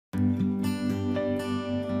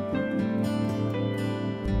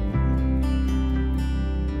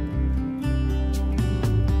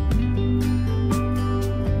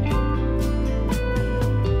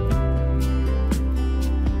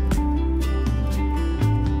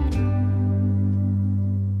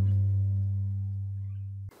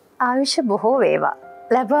ආයුෂ බොහෝ වේවා.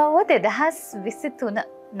 ලැබුවෝ 2023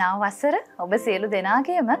 නව වසර ඔබ සියලු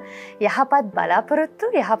දෙනාගේම යහපත්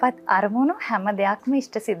බලාපොරොත්තු යහපත් අරමුණු හැම දෙයක්ම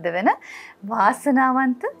ඉෂ්ට සිද්ධ වෙන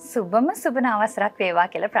වාසනාවන්ත සුබම සුබ නවසරක් වේවා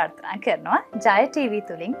කියලා ප්‍රාර්ථනා කරනවා ජය TV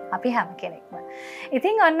තුලින් අපි හැම කෙනෙක්ම.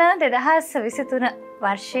 ඉතින් ඔන්න 2023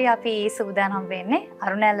 වර්ෂයේ අපි සූදානම් වෙන්නේ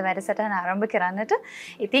අරුණැල්ල වැඩසටහන ආරම්භ කරන්නට.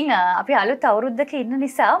 ඉතින් අපි අලුත් අවුරුද්දක ඉන්න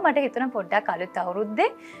නිසා මට හිතුණා පොඩ්ඩක් අලුත් අවුරුද්දේ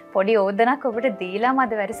පොඩි ඕදනක් ඔබට දීලා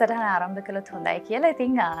මද වැඩසටහන ආරම්භ කළොත් හොඳයි කියලා.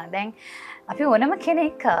 ඉතින් දැන් අපි ඕනම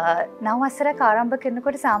කෙනෙක් නව වසරක ආරම්භ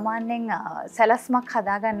කරනකොට සාමාන්‍යයෙන් සැලැස්මක්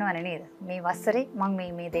හදා ගන්නවනේ නේද? මේ වසරේ මම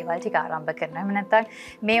මේ දේවල් ටික ආරම්භ කරනවා. එහෙම නැත්නම්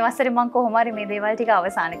මේ වසරේ මම කොහොම හරි මේ දේවල් ටික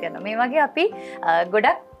අවසන් කරනවා. මේ වගේ අපි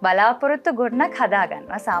ගොඩක් බලාපොරොත්තු ගොඩනක් හදා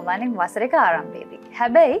ගන්නවා සාමාන්‍යයෙන් වසරේක ආරම්භයේදී.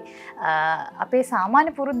 හැබැයි අපේ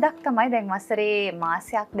සාමාන්‍ය පුරුද්දක් තමයි දැන් වසරේ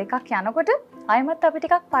මාසයක් දෙකක් යනකොට ආයමත් අපි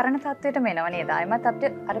ටිකක් පරණ තත්වයටම එනවා නේද? ආයමත්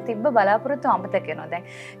අපිට අර තිබ්බ බලාපොරොත්තු අමතක වෙනවා. දැන්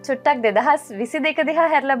චුට්ටක් 2022 දිහා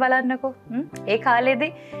හැරලා බලන්නකෝ. ඒ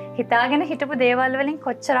කාලේදී හිතාගෙන හිටපු දේවල් වලින්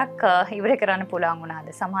කොච්චරක් ඉවර කරන්න පුළුවන්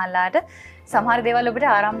වුණාද? සමහර දේවල් ඔබට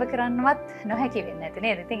ආරම්භ කරන්නවත් නොහැකි වෙන්නේ නැති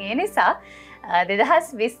නේද? ඉතින් ඒ නිසා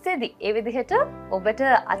 2020 දී ඒ විදිහට ඔබට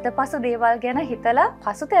අතපසු දේවල් ගැන හිතලා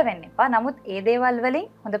පසුතැවෙන්න එපා. නමුත් ඒ දේවල් වලින්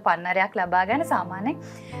හොඳ පන්නරයක් ලබා ගන්න සාමාන්‍යයෙන්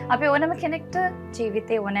අපි ඕනම කෙනෙක්ට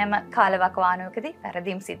ජීවිතේ ඕනෑම කාලවකවානුවකදී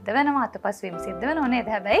වැරදීම් සිද්ධ වෙනවා, අතපසු වීම සිද්ධ වෙනවා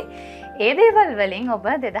නේද? හැබැයි ඒ දේවල් වලින් ඔබ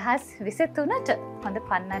 2023ට හොඳ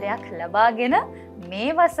පන්නරයක් ලබාගෙන මේ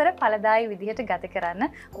වසර ඵලදායී විදිහට ගත කරන්න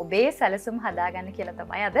ඔබේ සැලසුම් හදාගන්න කියලා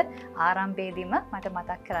තමයි අද ආරම්භයේදීම මට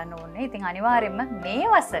මතක් කරන්න ඕනේ. ඉතින් අනිවාර්යයෙන්ම මේ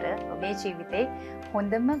වසර ඔබේ ජීවිතේ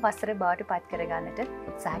හොඳම වසර බවට පත් කරගන්නට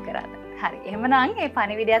උත්සාහ කරන්න. හරි. එහෙමනම් මේ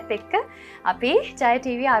පණිවිඩයත් එක්ක අපි ජය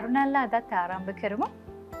TV අරුණැල්ල අදත් ආරම්භ කරමු.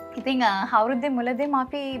 ඉතින් අවුරුද්දේ මුලදීම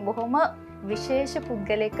අපි බොහොම විශේෂ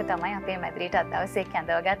පුද්ගලයෙක් තමයි අපේ මැදිරියට අද දවසේ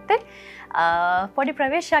කැඳවගත්තේ. පොඩි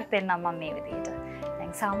ප්‍රවේශයක් දෙන්නම් මම මේ විදිහට.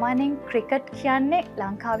 සාමාන්‍යයෙන් ක්‍රිකට් කියන්නේ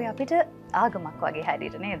ලංකාවේ අපිට ආගමක් වගේ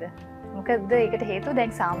හැටියට නේද? මොකද ඒකට හේතුව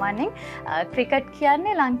දැන් සාමාන්‍යයෙන් ක්‍රිකට්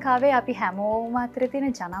කියන්නේ ලංකාවේ අපි හැමෝම අතර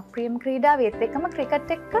තියෙන ජනප්‍රියම ක්‍රීඩාව. ඒත් එක්කම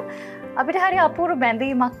ක්‍රිකට් එක්ක අපිට හරි අපූර්ව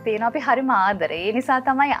බැඳීමක් තියෙනවා. අපි හරිම ආදරේ. ඒ නිසා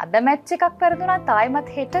තමයි අද මැච් එකක් පෙරදුනත් ආයෙමත්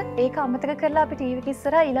හෙට ඒක අමතක කරලා අපි ටීවී එක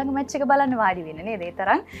ඉස්සරහා ඊළඟ මැච් එක බලන්න වාඩි වෙන්නේ නේද? ඒ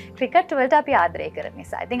තරම් ක්‍රිකට් වලට අපි ආදරය කරන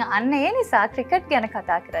නිසා. ඉතින් අන්න ඒ නිසා ක්‍රිකට් ගැන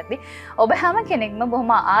කතා කරද්දී ඔබ හැම කෙනෙක්ම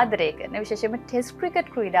බොහොම ආදරය කරන විශේෂයෙන්ම ටෙස්ට්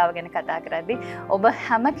ක්‍රිකට් ක්‍රීඩාව ගැන කතා කරද්දී ඔබ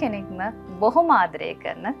හැම කෙනෙක්ම බොහොම ආදරය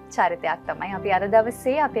කරන චරිතයක් තමයි අපි අද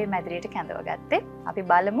දවසේ අපේ මැදිරියට කැඳවගත්තේ. අපි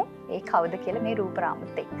බලමු ඒ කවුද කියලා මේ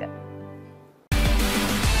රූපරාමුත් එක්ක.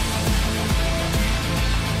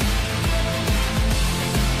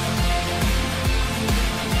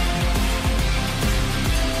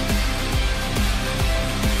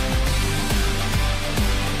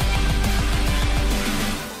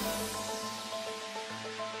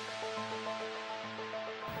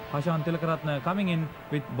 Hashan Tilakaratne coming in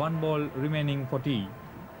with one ball remaining for tea.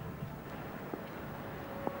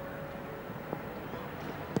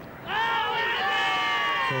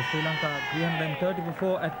 So Sri Lanka 330 for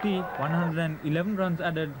 4 at tea, 111 runs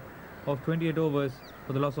added of 28 overs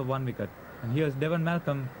for the loss of 1 wicket. And here's Devon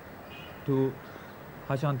Malcolm to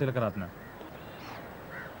Hashan Tilakaratne.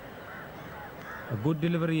 A good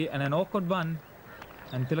delivery and an awkward one,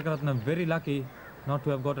 and Tilakaratne very lucky not to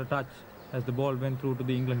have got a touch as the ball went through to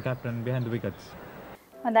the England captain behind the wickets.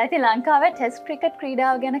 හොඳයි. ඉතින් ලංකාවේ test cricket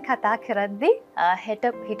ක්‍රීඩාව ගැන කතා කරද්දී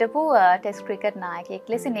හිටපු test cricket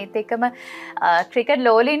නායකයෙක් ලෙස ඒත් එක්කම ක්‍රිකට්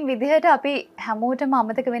ලෝලින් විදිහට අපි හැමෝටම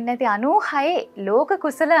අමතක වෙන්නේ නැති 96 ලෝක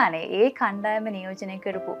කුසලානේ ඒ කණ්ඩායම නියෝජනය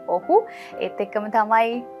කරපු ඔහු. ඒත් එක්කම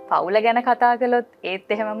තමයි පවුල ගැන කතා කළොත් ඒත්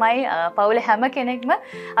එහෙමමයි පවුල හැම කෙනෙක්ම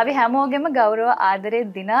අපි හැමෝගෙම ගෞරව ආදරේ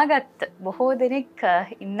දිනාගත්ත බොහෝ දෙනෙක්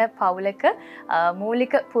ඉන්න පවුලක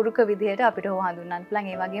මූලික පුරුක විදිහට අපිට හඳුන්වන්න පුළුවන්.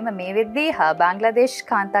 ඒ වගේම මේ වෙද්දී බංග්ලාදේශ්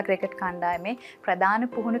කාන්තා ක්‍රිකට් කණ්ඩායමේ ප්‍රධාන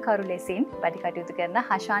පුහුණුකරු ලෙසින් වැඩ කටයුතු කරන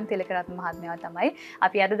හෂාන් තිලකරත්න මහත්මයා තමයි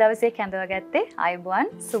අපි අද දවසේ කැඳවගත්තේ.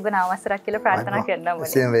 ආයුබෝවන් සුබ නව වසරක් කියලා ප්‍රාර්ථනා කරනවා.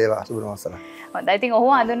 එසේම වේවා සුබ නව වසරක්. හොඳයි. ඉතින්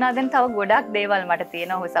ඔහු හඳුන්වා දෙන තව ගොඩක් දේවල් මට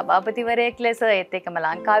තියෙනවා. ඔහු සභාපතිවරයෙක් ලෙස ඒත් එක්කම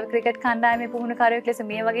ලංකාවේ ක්‍රිකට් කණ්ඩායමේ පුහුණුකාරයෙක් ලෙස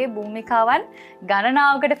මේ වගේ භූමිකාවන්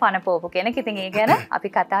ගණනාවකට පනපෝපු කෙනෙක්. ඉතින් ඒ ගැන අපි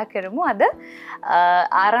කතා කරමු අද.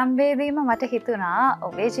 ආරම්භයේදීම මට හිතුණා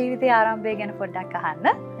ඔබේ ජීවිතයේ ආරම්භය ගැන පොඩ්ඩක් අහන්න.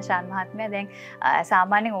 හෂාන් මහත්මයා දැන්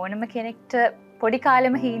සාමාන්‍යයෙන් ඕනම කෙනෙක්ට පොඩි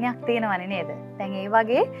කාලෙම හීනයක් තියෙනවනේ නේද? දැන් ඒ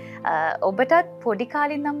වගේ ඔබටත් පොඩි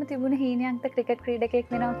කාලින් නම් තිබුණ හීනයක්ද ක්‍රිකට් ක්‍රීඩකයෙක්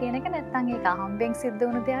වෙනවා කියන එක නැත්නම් ඒක අහම්බෙන් සිද්ධ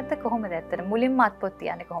වුණු දෙයක්ද කොහොමද ඇත්තට? මුලින්ම අත්පොත්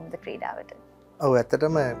තියන්නේ කොහොමද ක්‍රීඩාවට? ඔව්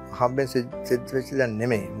ඇත්තටම හම්බෙන් සිද්ධ වෙච්ච දෙයක්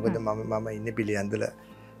නෙමෙයි. මොකද මම ඉන්නේ පිළියන්දල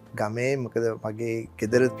ගමේ මොකද මගේ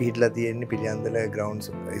ගෙදර පිහිටලා තියෙන්නේ පිළියන්දල ග්‍රවුන්ඩ්ස්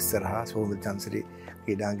ඉස්සරහා සෝම චන්සරි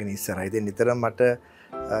ක්‍රීඩාංගන ඉස්සරහා. ඉතින් නිතරම මට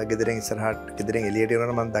ගෙදරින් ඉස්සරහට ගෙදරින් එළියට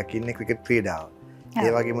යනකොට මම දකින්නේ ක්‍රිකට් ක්‍රීඩාව.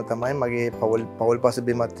 ඒ වගේම තමයි මගේ පවුල්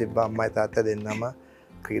පසුබිමත් තිබ්බා. අම්මයි තාත්තා දෙන්නම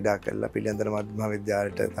ක්‍රීඩා කරලා පිළියන්දල මධ්‍යම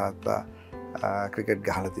විද්‍යාලයට තාත්තා ක්‍රිකට්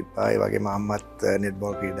ගහලා තිබ්බා. ඒ වගේම අම්මත්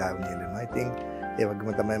නෙට්බෝල් ක්‍රීඩාව නියැලුණා. ඉතින් ඒ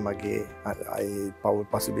වගේම තමයි මගේ පවුල්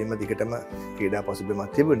පසුබිම දිගටම ක්‍රීඩා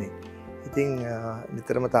පසුබිමක් තිබුණේ. ඉතින්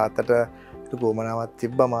නිතරම තාත්තට ගෝමනාවක්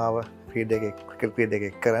තිබ්බා මාව ක්‍රිකට්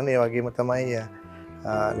ක්‍රීඩකයෙක් කරන්න. ඒ වගේම තමයි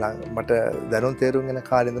මට දැනුම් තේරුම් වෙන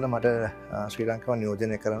කාලේ ඉඳලා මට ශ්‍රී ලංකාව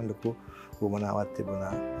නියෝජනය කරන්න ලොකු ගෝමනාවක්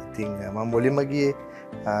තිබුණා. ඉතින් මම මුලින්ම ගියේ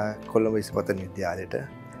කොළඹ ඉස්පතන විද්‍යාලයට.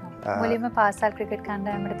 මුලින්ම පාසල් ක්‍රිකට්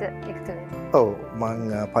කණ්ඩායමට එකතු වෙනවා. ඔව්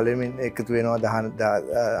මම පළවෙනිම එකතු වෙනවා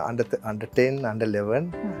under 10 under 11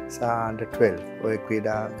 සහ under 12 ඔය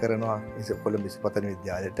ක්‍රීඩා කරනවා කොළඹ ඉස්පතන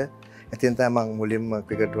විද්‍යාලයට. ඉතින් තමයි මම මුලින්ම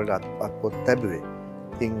ක්‍රිකට් වලට අත්පොත් ලැබුවේ.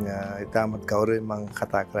 ඉතින් ඉතාමත් ගෞරවයෙන් මම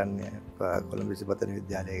කතා කරන්නේ කොළඹ ඉස්පතන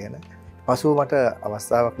විද්‍යාලය ගැන. පසුව මට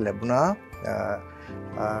අවස්ථාවක් ලැබුණා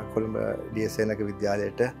කොළඹ ඩීඑස්එනක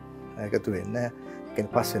විද්‍යාලයට එකතු වෙන්න.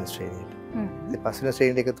 කියන්නේ පස්වෙනි ශ්‍රේණියට. පස්වෙනි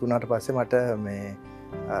ශ්‍රේණියට එකතු වුණාට පස්සේ මට මේ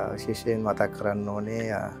විශේෂයෙන් මතක් කරන්න ඕනේ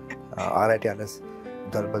ආර්.ඇයි.ටි. අලස්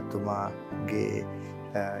දල්පතුමාගේ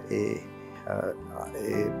ඒ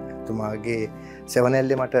තුමාගේ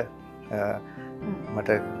සෙවනැල්ලේ මට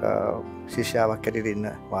ශිෂ්‍යාවක් හැටියට ඉන්න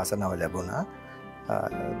වාසනාව ලැබුණා.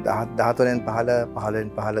 13න් 15 15න්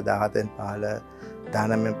 15 17න් 15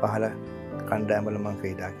 19න් 15 කණ්ඩායම්වල මම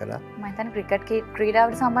ක්‍රීඩා කළා. මම හිතන්නේ ක්‍රිකට්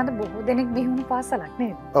ක්‍රීඩාවට සම්බන්ධ බොහෝ දෙනෙක් බිහිවුණු පාසලක්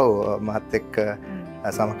නේද? ඔව් මාත් එක්ක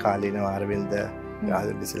සමකාලීනව අරවින්ද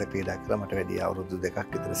ඉස්සෙල්ලා ක්‍රීඩා කළා. මට වැඩි අවුරුදු 2ක්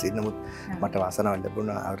විතර සින්නමුත් මට වාසනාව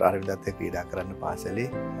ලැබුණා අරවින්දත් එක්ක ක්‍රීඩා කරන්න පාසලේ.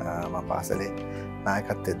 මම පාසලේ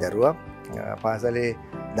නායකත්වයේ දරුවා. පාසලේ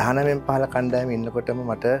 19න් 15 කණ්ඩායමේ ඉන්නකොටම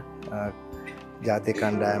මට ජාතික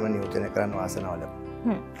කණ්ඩායම නියෝජනය කරන්න වාසනාව ලැබුණා.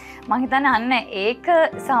 මම හිතන්නේ අන්න ඒක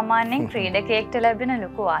සාමාන්‍යයෙන් ක්‍රීඩකයෙක්ට ලැබෙන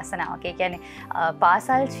ලොකු වාසනාවක්. ඒ කියන්නේ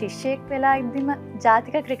පාසල් ශිෂ්‍යයෙක් වෙලා ඉඳිම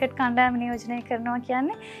ජාතික ක්‍රිකට් කණ්ඩායම නියෝජනය කරනවා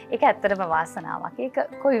කියන්නේ ඒක ඇත්තටම වාසනාවක්. ඒක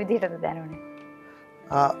කොයි විදිහටද දැනුනේ?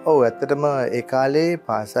 ඔව් ඇත්තටම ඒ කාලේ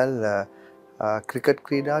පාසල් ක්‍රිකට්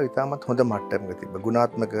ක්‍රීඩාව ඉතාමත් හොඳ මට්ටමක තිබ්බා.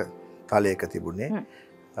 ගුණාත්මක තලයක තිබුණේ.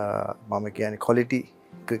 මම කියන්නේ ක්වොලිටි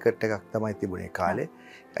ක්‍රිකට් එකක් තමයි තිබුණේ කාලේ.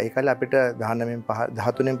 ඒ කාලේ අපිට 19න්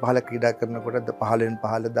 13න් 15 ක්‍රීඩා කරනකොට 15න්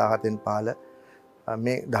 15 17න් 15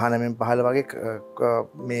 මේ 19න් 15 වගේ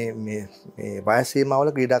මේ වයස්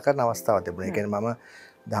සීමාවල ක්‍රීඩා කරන අවස්ථාවක් තිබුණා. ඒ කියන්නේ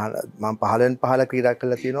මම 15න් 15 ක්‍රීඩා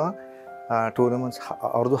කරලා තියෙනවා ටූර්නමන්ට්ස්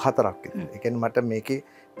අවුරුදු 4ක් විතර. ඒ කියන්නේ මට මේකේ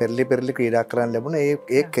පෙරලි ක්‍රීඩා කරන්න ලැබුණා.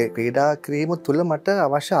 ඒ ක්‍රීඩා කිරීම තුළ මට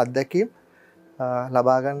අවශ්‍ය අත්දැකීම්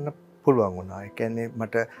ලබා ගන්න පුළුවන් වුණා. ඒ කියන්නේ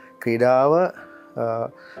මට ක්‍රීඩාව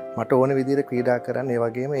මට ඕන විදිහට ක්‍රීඩා කරන්න. ඒ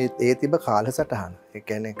වගේම ඒ තිබ්බ කාලසටහන. ඒ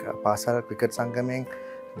කියන්නේ පාසල් ක්‍රිකට් සංගමයෙන්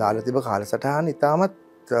දාලා තිබ්බ කාලසටහන ඉතාමත්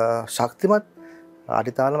ශක්තිමත්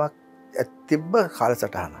අඩිතාලමක් තිබ්බ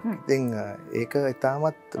කාලසටහනක්. ඉතින් ඒක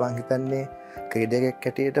ඉතාමත් මම හිතන්නේ ක්‍රීඩකයෙක්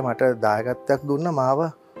හැටියට මට දායකත්වයක් දුන්න මාව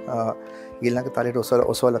ඊළඟ තලයට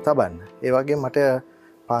ඔසවලා තබන්න. ඒ වගේම මට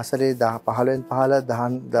පාසලේ 15න්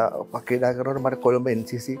 15 ක්‍රීඩා කරනකොට මට කොළඹ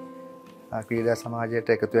NCC ක්‍රීඩා සමාජයට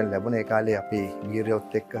එකතු වෙන්න ලැබුණා. ඒ කාලේ අපි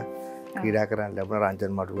වීරයොත් එක්ක ක්‍රීඩා කරන්න ලැබුණා.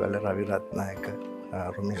 රංජන් මඩුවල, රවි රත්නායක,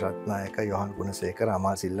 රුමිෂ් රත්නායක, යොහන් ගුණසේකර,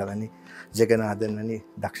 අමාල් සිල්වා වැනි ජගනාදන් වැනි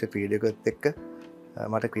දක්ෂ ක්‍රීඩකයොත් එක්ක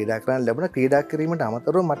මට ක්‍රීඩා කරන්න ලැබුණා. ක්‍රීඩා කිරීමට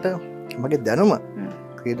අමතරව මට මගේ දැනුම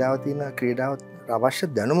ක්‍රීඩාව අවශ්‍ය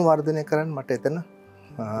දැනුම වර්ධනය කරන්න මට එතන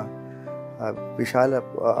විශාල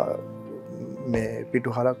මේ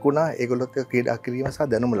පිටුහලක් වුණා. ඒගොල්ලොත් එක්ක ක්‍රීඩා කිරීම සහ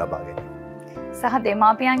දැනුම ලබා ගැනීම. සහ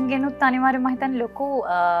දෙමාපියන්ගෙනුත් අනිවාර්යයෙන්ම මම හිතන්නේ ලොකු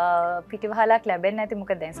පිටිවහලක් ලැබෙන්නේ නැති.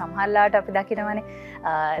 මොකද දැන් සමහරලාට අපි දකිනවනේ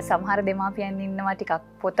සමහර දෙමාපියන් ඉන්නවා ටිකක්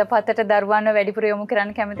පොතපතට දරුවන්ව වැඩිපුර යොමු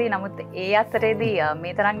කරන්න කැමතියි. නමුත් ඒ අතරේදී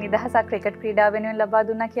මේ තරම් නිදහසක් ක්‍රිකට් ක්‍රීඩාව වෙනුවෙන් ලබා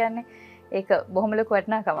දුන්නා කියන්නේ ඒක බොහොම ලොකු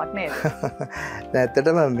වටිනාකමක් නේද?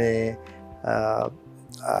 ඇත්තටම මේ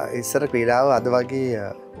ඉස්සර ක්‍රීඩාව අද වගේ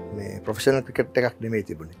මේ ප්‍රොෆෙෂනල් ක්‍රිකට් එකක් නෙමෙයි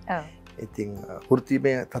තිබුණේ. ඉතින්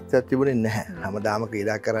වෘත්තීය තත්ත්වයක් තිබුණේ නැහැ. හැමදාම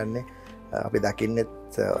ක්‍රීඩා කරන්නේ අපි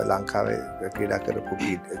දකින්නෙත් ලංකාවේ ක්‍රීඩා කරපු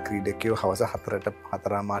ක්‍රීඩකයෝ හවස 4ට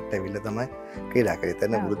 4 මාට ඇවිල්ලා තමයි ක්‍රීඩා කරේ.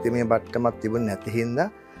 එතන වෘත්තීය බට්ටමක් තිබුණේ නැති හින්දා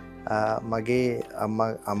මගේ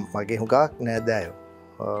අම්මා මගේ හුඟක්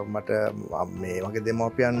නෑදෑයෝ මට මේ වගේ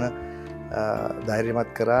දෙමව්පියන්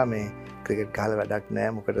ධෛර්යමත් කරා මේ ක්‍රිකට් ගහලා වැඩක්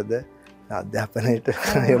නෑ මොකටද අධ්‍යාපනයට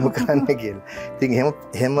යොමු කරන්න කියලා. ඉතින්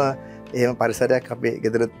එහෙම පරිසරයක් අපේ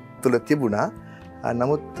ගෙදර තුල තිබුණා.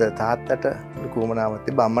 නමුත් තාත්තට ලොකු උවමනාවක්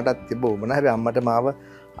තිබ්බා, අම්මටත් තිබ්බ උවමනාව. හැබැයි අම්මට මාව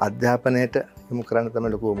අධ්‍යාපනයට යොමු කරන්න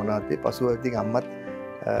තමයි ලොකු උවමනාවක් තිබ්බේ. පසුව ඉතින් අම්මත්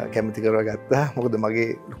කැමති කරව ගත්තා. මොකද මගේ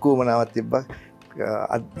ලොකු මනාවක් තිබ්බා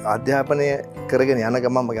අධ්‍යාපනය කරගෙන යන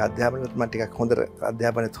ගමන් මගේ අධ්‍යාපනයත් මම ටිකක් හොඳ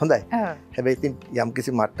අධ්‍යාපනයත් හොඳයි. හැබැයි ඉතින්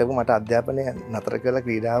යම්කිසි මට්ටමක මට අධ්‍යාපනය නතර කරලා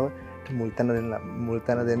ක්‍රීඩාවට මුල්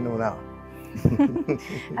තැන දෙන්න වුණා.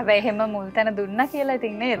 හැබැයි එහෙම මුල් තැන දුන්නා කියලා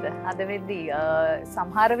ඉතින් නේද? අද වෙද්දී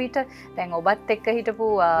සමහර විට දැන් ඔබත් එක්ක හිටපු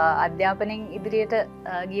අධ්‍යාපනයෙන් ඉදිරියට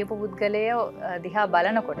ගියපු පුද්ගලයෝ දිහා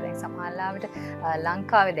බලනකොට දැන් සමහරවිට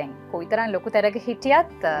ලංකාවේ දැන් කොයිතරම් ලොකු තරක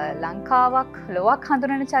හිටියත් ලංකාවක් ලොවක්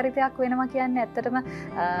හඳුනන චරිතයක් වෙනවා කියන්නේ ඇත්තටම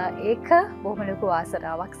ඒක බොහොම ලොකු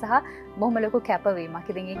ආසාවක් සහ බොහොම ලොකු කැපවීමක්.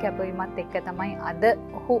 ඉතින් ඒ කැපවීමත් එක්ක තමයි අද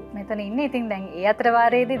ඔහු මෙතන ඉන්නේ. ඉතින් දැන් ඒ අතර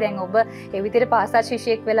වාරයේදී දැන් ඔබ ඒ විදිහට පාසල්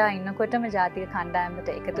ශිෂ්‍යයෙක් වෙලා ඉන්නකොටම ජාතික කණ්ඩායමට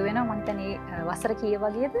එකතු වෙනවා. මම හිතන්නේ වසර කීය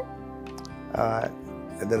වගේද?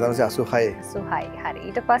 1986. 86. හරි.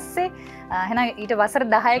 ඊට පස්සේ එහෙනම් ඊට වසර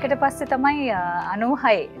 10කට පස්සේ තමයි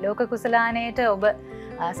 96 ලෝක කුසලානයට ඔබ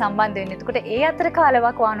සම්බන්ධ වෙන්නේ. එතකොට ඒ අතර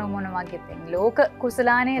කාලවකවානුව මොන වගේද? ලෝක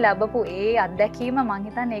කුසලානයේ ලැබපු ඒ අත්දැකීම මම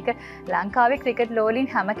හිතන්නේ ඒක ලංකාවේ ක්‍රිකට් ලෝලින්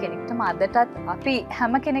හැම කෙනෙක්ටම අදටත් අපි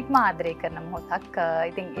හැම කෙනෙක්ම ආදරය කරන මොහොතක්.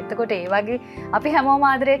 ඉතින් එතකොට ඒ වගේ අපි හැමෝම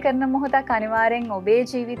ආදරය කරන මොහොතක් අනිවාර්යෙන් ඔබේ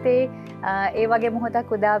ජීවිතේ ඒ වගේ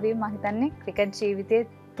මොහොතක් උදා වීම මම හිතන්නේ ක්‍රිකට් ජීවිතේ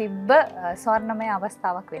තිබ්බ ස්වර්ණමය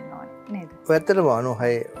අවස්ථාවක් වෙන්න ඕනේ නේද? ඔය ඇත්තටම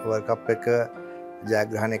 96 වර්ල්ඩ් කප් එක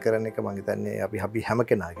ජයග්‍රහණය කරන එක මම හිතන්නේ අපි හැම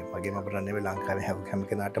කෙනාගේම මගේම අපිට නෙවෙයි ලංකාවේ හැම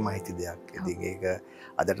කෙනාටම අයිති දෙයක්. ඉතින් ඒක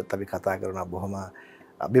අදටත් අපි කතා කරනවා බොහොම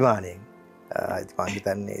අභිමාණයෙන්. ඉතින් මම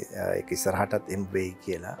හිතන්නේ ඒක ඉස්සරහටත් එම් වෙයි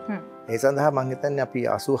කියලා. ඒ සඳහා මම හිතන්නේ අපි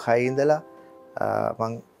 86 ඉඳලා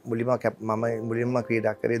මම මුලින්ම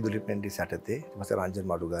ක්‍රීඩා කරේ දුලිප් මෙන්ඩිස් යටතේ. ඊට පස්සේ රංජන්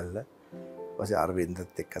මඩුගල්ල. ඊට පස්සේ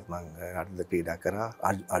අරවින්දත් එක්කත් මම රටද ක්‍රීඩා කරා.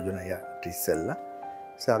 අර්ජුන අයියා ටිස්සල්ලා.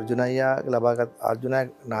 අර්ජුන අයියා ලබාගත් අර්ජුන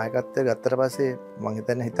නායකත්වය ගත්තට පස්සේ මම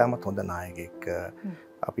හිතන්නේ හිතාමත් හොඳ නායකයෙක්.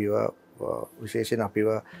 අපිව විශේෂයෙන් අපිව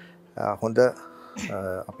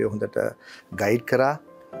හොඳට ගයිඩ් කරා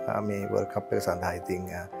මේ වර්ල්ඩ් කප් එක සඳහා. ඉතින්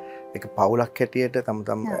ඒක පවුලක් හැටියට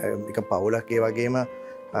එක පවුලක් ඒ වගේම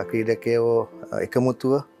ක්‍රීඩකයෝ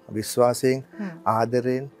එකමුතුව විශ්වාසයෙන්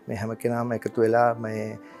ආදරයෙන් මේ හැම කෙනාම එකතු වෙලා මේ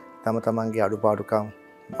තමන්ගේ අඩුපාඩුකම්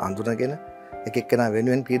අඳුනගෙන එක එක්කෙනා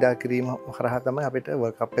වෙනුවෙන් ක්‍රීඩා කිරීම හරහා තමයි අපිට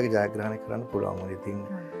වර්ල්ඩ් කප් එක ජයග්‍රහණය කරන්න පුළුවන් වුනේ. ඉතින්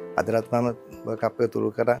අදටත් මම වර්ල්ඩ් කප් එක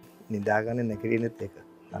තුරු කරා නිදාගන්නේ නැගිටින්නෙත් ඒක.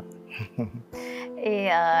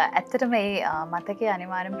 ඇත්තටම මේ මතකයේ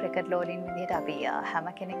අනිවාර්යම ක්‍රිකට් ලෝලින් විදිහට අපි හැම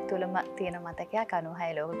කෙනෙක් තුළම තියෙන මතකයක්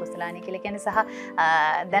 96 ලෝක කුසලානය කියලා කියන්නේ සහ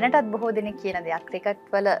දැනටත් බොහෝ දෙනෙක් කියන දෙයක් ක්‍රිකට්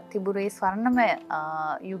වල තිබුණේ ස්වර්ණමය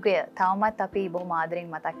යුගය තවමත් අපි බොහොම ආදරෙන්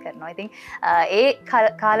මතක් කරනවා. ඉතින් ඒ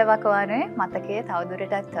කාලවකවානුවේ මතකය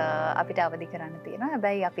තවදුරටත් අපිට අවදි කරන්න තියෙනවා.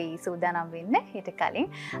 හැබැයි අපි සූදානම් වෙන්නේ ඊට කලින්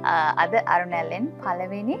අද අරුණැල්ලෙන්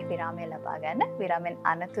පළවෙනි විරාමය ලබා ගන්න. විරාමෙන්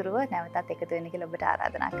අනතුරුව නැවතත් එකතු වෙන්න කියලා ඔබට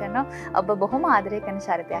ආරාධනා කරනවා. ඔබ බොහොම ආදරේ කරන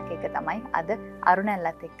චරිතයක් එක තමයි අද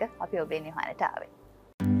අරුණැල්ලත් එක්ක අපි ඔබේ නිවහනට ආවේ.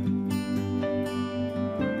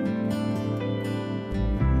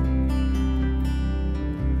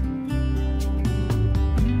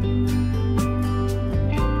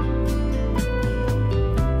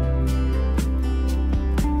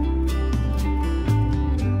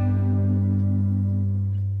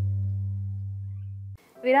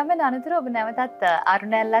 විරාමෙන් අනතුරු ඔබ නැවතත්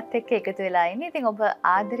අරුණැල්ලත් එක්ක එකතු වෙලා ඉන්නේ. ඉතින් ඔබ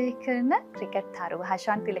ආදරය කරන ක්‍රිකට් තරුව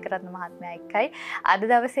හෂාන් තිලකරත්න මහත්මයා එක්කයි අද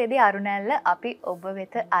දවසේදී අරුණැල්ල අපි ඔබ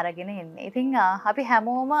වෙත අරගෙන එන්නේ. ඉතින් අපි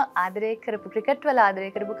හැමෝම ආදරය කරපු ක්‍රිකට් වල ආදරය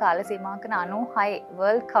කරපු කාල සීමාවක 96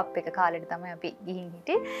 වර්ල්ඩ් කප් එක කාලෙට තමයි අපි ගිහින්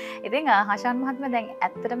හිටියේ. ඉතින් හෂාන් මහත්මයා දැන්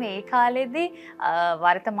ඇත්තටම මේ කාලෙදී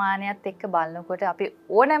වර්තමානයත් එක්ක බලනකොට අපි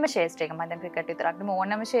ඕනෑම ශේෂ්ත්‍රයක මම දැන් ක්‍රිකට් විතරක් නෙමෙයි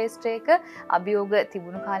ඕනෑම ශේෂ්ත්‍රයක අභියෝග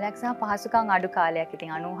තිබුණු කාලයක් සහ පහසුකම් අඩු කාලයක්. ඉතින්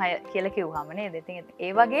 96 කියලා කිව්වම නේද? ඉතින් ඒ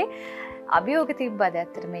වගේ අභියෝග තිබ්බද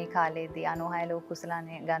ඇත්තට මේ කාලේදී 96 ලෝක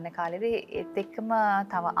කුසලානේ ගන්න කාලේදී ඒත් එක්කම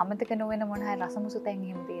තව අමතක නොවන මොන හරි රසමුසු තැන්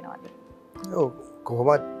එහෙම තියෙනවද? ඔව්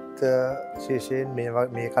කොහොමත් විශේෂයෙන්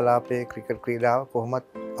මේ කලාපයේ ක්‍රිකට් ක්‍රීඩාව කොහොමත්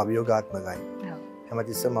අභියෝගාත්මකයි.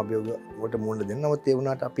 හැමතිස්සෙම අභියෝග වලට මුහුණ දෙන්න. නමුත් ඒ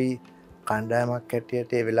වුණාට අපි කණ්ඩායමක්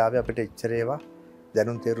හැටියට ඒ වෙලාවේ අපිට එච්චර ඒවා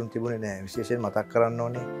දැනුම් තේරුම් තිබුණේ නැහැ. විශේෂයෙන් මතක් කරන්න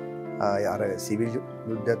ඕනේ අර සිවිල්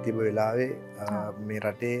යුද්ධයක් තිබු වෙලාවේ මේ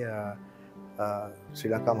රටේ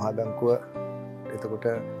ශ්‍රී ලංකා මහා බැංකුව එතකොට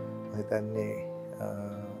මම හිතන්නේ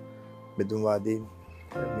බෙදුම්වාදීන්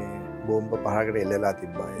මේ බෝම්බ පහකට එල්ලලා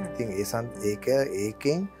තිබ්බා. ඉතින්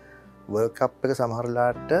ඒකෙන් වර්ල්ඩ් කප් එක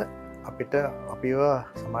සමහරලාට අපිව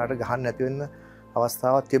සමහරට ගහන්න නැති වෙන්න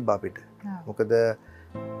අවස්ථාවක් තිබ්බා අපිට. මොකද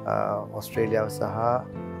ඕස්ට්‍රේලියාව සහ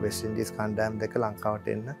වෙස්ට් ඉන්ඩීස් කණ්ඩායම් දෙක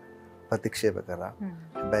ලංකාවට එන්න ප්‍රතික්ෂේප කරා.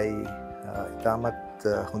 හැබැයි ඉතාමත්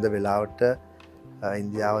හොඳ වෙලාවට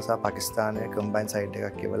ඉන්දියාව සහ පාකිස්තානය කම්බයින් සයිඩ්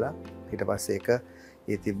එකක් එවලා ඊට පස්සේ ඒක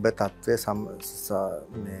ඒ තිබ්බ තත්ත්වය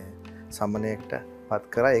සමනයකට පත්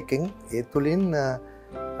කරා. ඒකෙන් ඒ තුලින්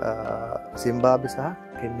සිම්බාබ්වේ සහ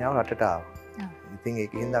කෙන්යාව රටට ආවා. ඉතින්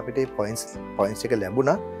ඒකින්ද අපිට පොයින්ට්ස් එක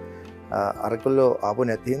ලැබුණා. අරගොල්ලෝ ආපු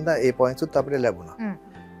නැති හින්දා ඒ පොයින්ට්ස් උත් අපිට ලැබුණා.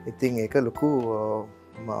 ඉතින් ඒක ලොකු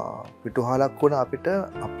පිටුහලක් වුණා අපිට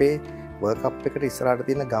අපේ වර්ල්ඩ් කප් එකට ඉස්සරහට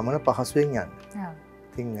තියෙන ගමන පහසුවෙන් යන්න.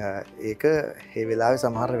 ඉතින් ඒක ඒ වෙලාවේ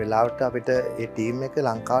සමහර වෙලාවට අපිට ඒ ටීම් එක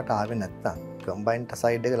ලංකාවට ආවේ නැත්තම් කම්බයින්ඩ්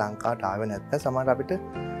සයිඩ් එක ලංකාවට ආවේ නැත්නම් සමහර අපිට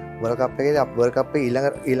වර්ල්ඩ් කප් එකේ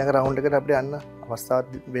ඊළඟ රවුන්ඩ් එකට අපිට යන්න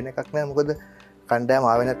අවස්ථාවක් වෙන එකක් නෑ. මොකද කණ්ඩායම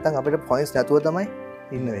ආවේ නැත්නම් අපිට පොයින්ට්ස් නැතුව තමයි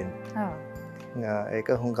ඉන්න වෙන්නේ. ඒක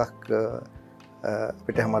හුඟක්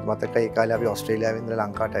අපිට හැමත් මතකයි. ඒ කාලේ අපි ඕස්ට්‍රේලියාවෙන් ඉඳලා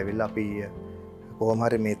ලංකාවට ඇවිල්ලා අපි කොහොම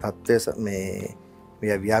හරි මේ තත්ත්වය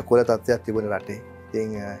මේ ව්‍යාකූල තත්ත්වයක් තිබුණ රටේ. ඉතින්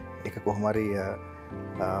ඒක කොහොම හරි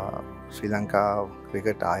ශ්‍රී ලංකා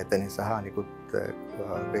ක්‍රිකට් ආයතනය සහ අනිකුත්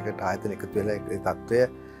ක්‍රිකට් ආයතන එකතු වෙලා ඒ තත්ත්වය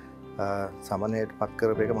සමනයට පත්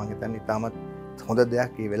කරපු එක මම හිතන්නේ ඉතාමත් හොඳ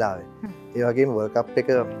දෙයක් මේ වෙලාවේ. ඒ වගේම වර්ල්ඩ් කප් එක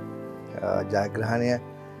ජයග්‍රහණය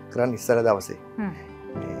කරන් ඉස්සර දවසේ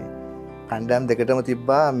මේ කණ්ඩායම් දෙකටම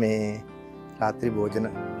තිබ්බා මේ රාත්‍රී භෝජන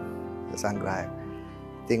සංග්‍රහය.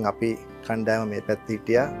 ඉතින් අපි කණ්ඩායම මේ පැත්තේ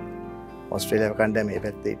හිටියා, ඕස්ට්‍රේලියාව කණ්ඩායම මේ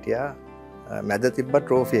පැත්තේ හිටියා. මැද තිබ්බ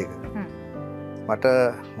ට්‍රෝෆි එක.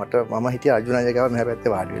 මම හිටියා අර්ජුනය ගාව මෙහා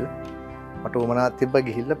පැත්තේ වාඩි වෙලා. මට උමනාවක් තිබ්බ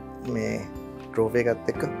ගිහිල්ලා මේ ට්‍රෝෆි එකත්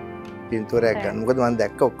එක්ක පින්තූරයක් ගන්න. මොකද මම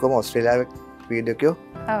දැක්ක ඔක්කොම ඕස්ට්‍රේලියාවේ ක්‍රීඩකයෝ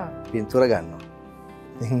පින්තූර ගන්නවා.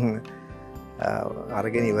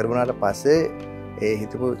 අරගෙන ඉවර වුණාට පස්සේ ඒ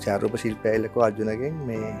හිතපු චාරූප ශිල්පියෙක්ව අර්ජුනගෙන්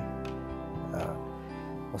මේ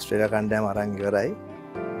ඕස්ට්‍රේලියා කණ්ඩායම අරන් ඉවරයි.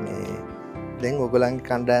 මේ දැන් ඔයගොල්ලන්ගේ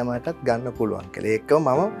කණ්ඩායමටත් ගන්න පුළුවන් කියලා. ඒකම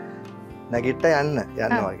මම නැගිට්ටා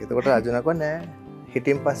යනවා. එතකොට අර්ජුන කිව්වා නෑ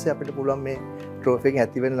හිටින් පස්සේ අපිට පුළුවන් මේ ට්‍රෝෆි එක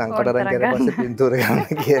ඇති වෙන ලංකාවට අරන් ගියාට පස්සේ පින්තූර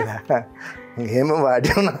ගන්න කියලා. එහෙම වාඩි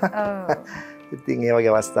වුණා. ඉතින් ඒ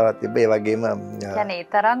වගේ අවස්ථාවක් තිබ්බේ. ඒ වගේම يعني ඒ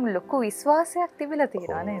තරම් ලොකු විශ්වාසයක් තිබිලා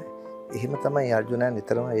තියෙනවා නේද? එහෙම තමයි අර්ජුනයන්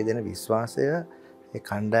නිතරම ඒ දෙන විශ්වාසය ඒ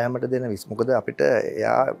කණ්ඩායමට දෙන මොකද අපිට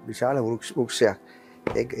එයා විශාල වෘක්ෂයක්.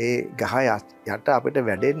 ඒ ගහ යට අපිට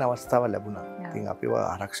වැඩෙන්න අවස්ථාවක් ලැබුණා. ඉතින් අපිව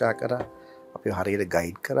ආරක්ෂා කරා, අපිව හරියට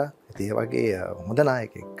ගයිඩ් කරා. ඉතින් ඒ වගේ හොඳ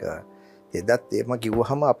නායකයෙක්. එදත් එහෙම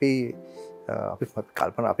කිව්වහම අපි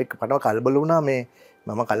කල්පනා අපි පටව කලබල වුණා. මේ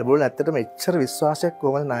මම කලබල වුණා ඇත්තටම එච්චර විශ්වාසයක්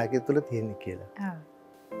කොහොමද නායකයෙක් තුළ තියෙන්නේ කියලා.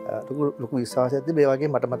 ලොකු විශ්වාසයක් තිබේ. ඒ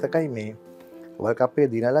වගේ මට මතකයි මේ වර්ල්ඩ් කප්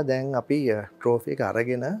එක දිනලා දැන් අපි ට්‍රෝෆි එක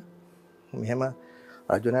අරගෙන මෙහෙම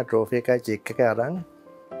අර්ජුනා ට්‍රෝෆි එකයි චෙක් එකයි අරන්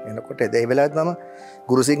එනකොට ඒ වෙලාවෙත් මම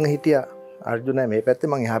ගුරුසිංහ හිටියා. අර්ජුනා මේ පැත්තේ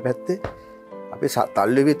මං එහා පැත්තේ. අපි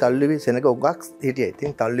තල්ලුවි සෙනග උගක් හිටියා.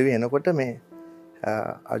 ඉතින් තල්ලුවි එනකොට මේ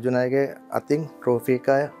අර්ජුනාගේ අතින් ට්‍රෝෆි එක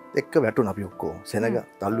එක්ක වැටුණා අපි ඔක්කොම සෙනග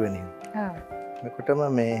තල්ලුවෙන් ඉන්නේ. එනකොටම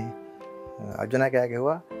මේ අර්ජුනා කෑ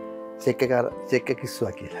ගැහුවා චෙක් එක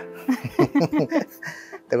කිස්සුවා කියලා.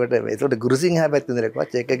 එතකොට ගුරුසිංහ පැත්තේ ඉඳලා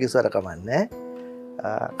කිව්වා චෙක් එක කිස්සුවාට කමන්නේ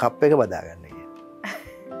කප් එක බදාගන්න කියලා.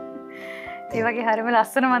 ඒ වගේ හරිම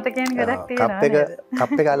ලස්සන මතකයන් ගොඩක් තියෙනවා.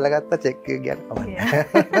 කප් එක අල්ලගත්තා චෙක් එක ගියත් කමන්නේ.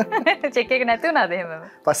 චෙක් එක නැති වුණාද එහෙම?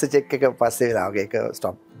 පස්සේ චෙක් එක පස්සේ වෙලාවක ඒක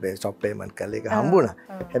ස්ටොප් පේමන්ට් කරලා ඒක හම්බුණා.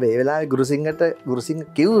 හැබැයි ඒ වෙලාවේ ගුරුසිංහ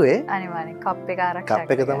කිව්වේ අනිවාර්යෙන් කප් එක ආරක්ෂා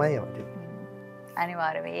කප් එක තමයි යවන්නේ.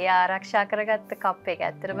 අනිවාර්යයෙන් ඒ ආරක්ෂා කරගත්ත කප් එක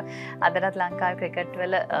ඇත්තටම අදටත් ලංකාවේ ක්‍රිකට්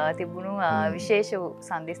වල තිබුණු විශේෂ වූ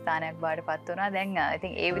සම්දිස්ථානයක් බවට පත් වුණා. දැන්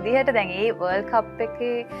ඉතින් ඒ විදිහට දැන් ඒ වර්ල්ඩ් කප්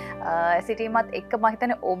එකේ සිටීමත් එක්ක මම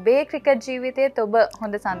හිතන්නේ ඔබේ ක්‍රිකට් ජීවිතයේත් ඔබ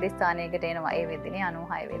හොඳ සම්දිස්ථානයකට එනවා ඒ වෙද්දිනේ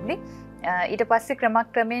 96 වෙද්දි. ඊට පස්සේ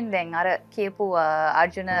ක්‍රමක්‍රමයෙන් දැන් අර කියපු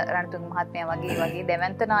අර්ජුන රණතුංග මහත්මයා වගේ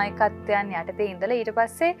දෙවන්ත නායකත්වයන් යටතේ ඉඳලා ඊට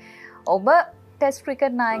පස්සේ ඔබ ටෙස්ට්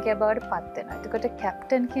ක්‍රිකට් නායකයා බවට පත් වෙනවා. එතකොට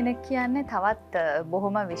කැප්ටන් කෙනෙක් කියන්නේ තවත්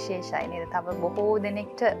බොහොම විශේෂයි නේද? තව බොහෝ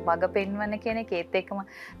දෙනෙක්ට වග පෙන්වන කෙනෙක්, ඒත් එක්කම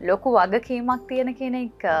ලොකු වගකීමක් තියෙන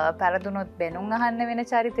කෙනෙක්, පෙරදුනොත් බැනුම් අහන්න වෙන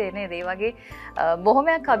චරිතය නේද? ඒ වගේ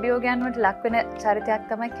බොහොමයක් අභියෝගයන් වලට ලක් වෙන චරිතයක්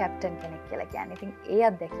තමයි කැප්ටන් කෙනෙක් කියලා කියන්නේ. ඉතින් ඒ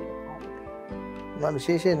අත්දැකීම කොහොමද? මම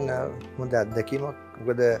විශේෂයෙන් හොඳ අත්දැකීමක්.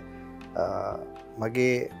 මොකද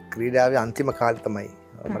මගේ ක්‍රීඩාවේ අන්තිම කාලේ තමයි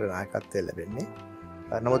මට නායකත්වය ලැබෙන්නේ.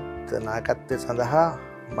 නමුත් නායකත්වය සඳහා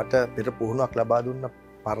මට පෙර පුහුණුවක් ලබා දුන්න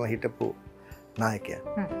පරණ හිටපු නායකයා.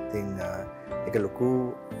 ඉතින් ඒක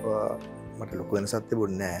මට ලොකු වෙනසක්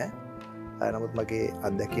තිබුණේ නැහැ. නමුත් මගේ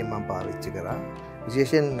අත්දැකීම් මම පාවිච්චි කරා.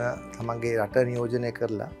 විශේෂයෙන් තමන්ගේ රට නියෝජනය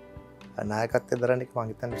කරලා නායකත්වය දරන එක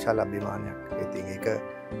මම හිතන්නේ විශාල අභිමානයක්. ඉතින් ඒක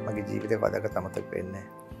මගේ ජීවිතේ වදකට අමතක වෙන්නේ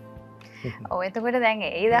නැහැ. ඔව් එතකොට දැන්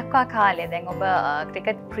ඒ දක්වා කාලේ දැන් ඔබ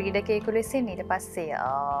ක්‍රිකට් ක්‍රීඩකයෙකු ලෙසින් ඊට පස්සේ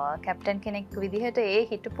කැප්ටන් කෙනෙක් විදිහට ඒ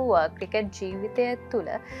හිටපු ක්‍රිකට් ජීවිතය තුළ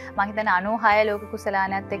මම හිතන්නේ 96 ලෝක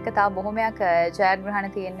කුසලානයත් එක්ක තව බොහොමයක් ජයග්‍රහණ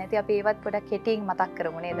තියෙන්නේ නැති අපි ඒවත් පොඩක් කෙටියෙන් මතක්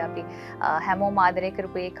කරමු නේද අපි හැමෝම ආදරය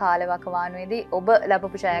කරපු ඒ කාලවකවානුවේදී ඔබ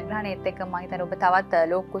ලැබපු ජයග්‍රහණයත් එක්ක මම හිතන්නේ ඔබ තවත්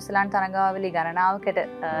ලෝක කුසලාන තරඟාවලි ගණනාවකට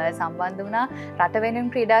සම්බන්ධ වුණා රට වෙනුවෙන්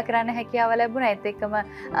ක්‍රීඩා කරන්න හැකියාව ලැබුණා ඒත් එක්කම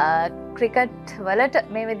ක්‍රිකට් වලට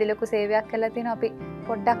මේ වෙදි ලොකු සේවයක් කළා තියෙනවා අපි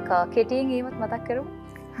පොඩ්ඩක් කෙටියෙන් ඒවත් මතක් කරමු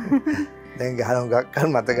දැන් ගහන ගක්කන්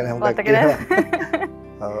මතක නැහැ මොකක්ද කියලා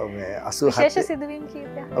ඔව් මේ 87 විශේෂ සිදුවීම්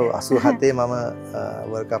කීපයක් ඔව් 87 මම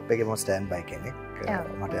වර්ල්ඩ් කප් එකේ මම ස්ටෑන්ඩ් බයි කෙනෙක්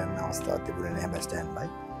මට යන්න අවස්ථාවක් තිබුණේ නැහැ බෑ ස්ටෑන්ඩ් බයි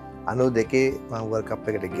 92 මම වර්ල්ඩ් කප්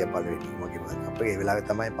එකට ගියා පළවෙනි මගේ වර්ල්ඩ් කප් එකේ ඒ වෙලාවේ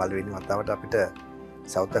තමයි පළවෙනි වතාවට අපිට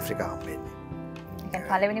සවුත් ඇෆ්‍රිකා හම්බෙන්නේ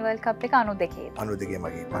පළවෙනි වර්ල්ඩ් කප් එක 92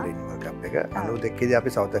 මගේ පළවෙනි වර්ල්ඩ් කප් එක 92 දී අපි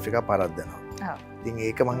සවුත් ඇෆ්‍රිකා පරද්දනවා ඉතින්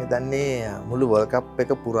ඒක මම හිතන්නේ මුළු වර්ල්ඩ් කප්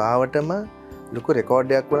එක පුරාවටම ලොකු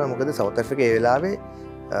රෙකෝඩයක් වුණා මොකද සවුත් ඇෆ්‍රිකා ඒ වෙලාවේ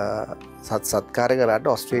සත්කාර කරාට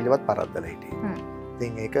ඕස්ට්‍රේලියාවත් පරද්දලා හිටියේ.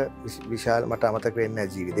 ඉතින් ඒක විශාල මට අමතක වෙන්නේ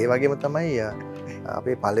නැහැ ජීවිතේ. ඒ වගේම තමයි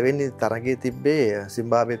අපේ පළවෙනි තරගයේ තිබ්බේ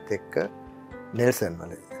සිම්බාබ්වෙත් එක්ක නෙල්සන්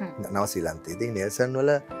වල නව ශ්‍රීලන්තේ. ඉතින් නෙල්සන් වල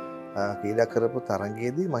ක්‍රීඩා කරපු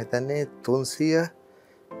තරගයේදී මම හිතන්නේ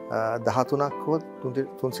 313ක් හෝ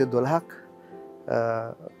 312ක්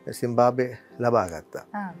සිම්බාබ්වේ ලබා ගත්තා.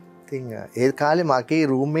 ඉතින් ඒ කාලේ මගේ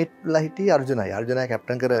රූම්මේට්ලා හිටියේ අර්ජුනයි. අර්ජුනයි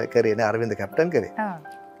කැප්ටන් කරේ නේ අරවින්ද කැප්ටන් කරේ.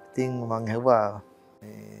 ඉතින් මං හෙව්වා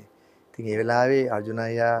ඉතින් ඒ වෙලාවේ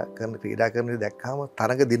අර්ජුනයියා කරන ක්‍රීඩා කරන දේ දැක්කම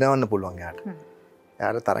තරඟ දිනවන්න පුළුවන් යාට.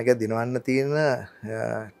 යාට තරඟ දිනවන්න තියෙන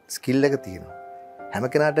ස්කිල් එක තියෙනවා. හැම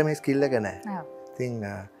කෙනාටම මේ ස්කිල් එක නැහැ. ඉතින්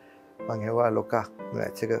මං හෙව්වා ලොකා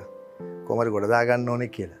මැච් එක කොහමද ගොඩ දා ගන්න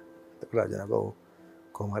ඕනේ කියලා. ඒක අර්ජුනයි ගෝ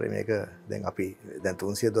කොහොම හරි මේක දැන් අපි දැන්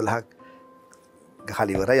 312ක්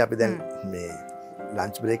ගහලා ඉවරයි අපි දැන් මේ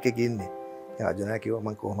ලන්ච් බ්‍රේක් එකේ ඉන්නේ. ඉතින් අර්ජුනයා කිව්වා මම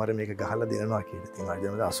කොහොම හරි මේක ගහලා දෙනවා කියලා. ඉතින්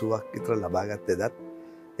අර්ජුනයා 80ක් විතර ලබා ගත්තේ දත්.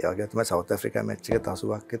 ඒ වගේම තමයි සවුත් ඇෆ්‍රිකා මැච් එකේ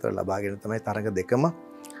 80ක් විතර ලබාගෙන තමයි තරඟ දෙකම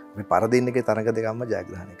මේ පරදින්න එකේ තරඟ දෙකම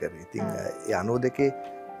ජයග්‍රහණය කරේ. ඉතින් ඒ 92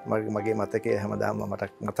 මගේ මතකයේ හැමදාම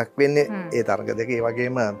මතක් වෙන්නේ ඒ තරඟ දෙක. ඒ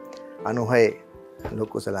වගේම 96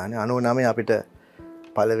 ලොකු කුසලානේ 99 අපිට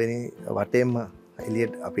පළවෙනි වටේම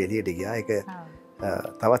එළියට ගියා. ඒක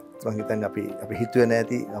තවත් මම හිතන්නේ අපි හිතුවේ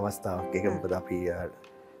නැති අවස්ථාවක්. ඒක මොකද අපි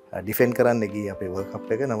ඩිෆෙන්ඩ් කරන්න ගියේ අපේ වර්ල්ඩ් කප්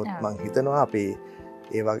එක. නමුත් මම හිතනවා අපි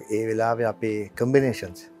ඒ වෙලාවේ අපේ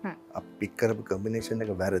කම්බිනේෂන්ස් අපි පික් කරපු කම්බිනේෂන්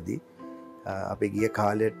එක වැරදි. අපි ගිය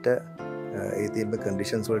කාලෙට ඒ තිබ්බ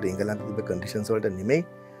කන්ඩිෂන්ස් වලට ඉංගලන්තේ තිබ්බ කන්ඩිෂන්ස් වලට නෙමෙයි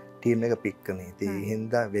ටීම් එක පික් කරන්නේ. ඉතින් ඒ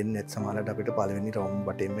හින්දා වෙන්නේ සමහරවිට අපිට පළවෙනි රවුන්ඩ්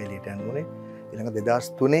වටේම එළියට යන්න ඕනේ. ඊළඟ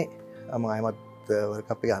 2003 මම ආයමත් වර්ල්ඩ්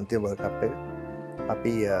කප් එකේ අන්තිම වර්ල්ඩ් කප් එක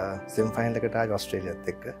අපි සෙමි ෆයිනල් එකට ආවේ ඕස්ට්‍රේලියාත්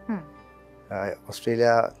එක්ක.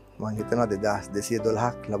 ඕස්ට්‍රේලියා මම හිතනවා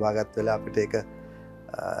 2212ක් ලබාගත් වෙලාව අපිට ඒක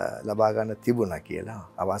ලබා ගන්න තිබුණා කියලා.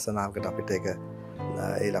 අවසනාවකට අපිට ඒක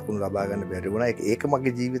ඒ ලකුණු ලබා ගන්න බැරි වුණා. ඒක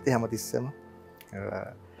මගේ ජීවිතේ හැමතිස්සෙම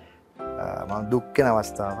මම දුක් වෙන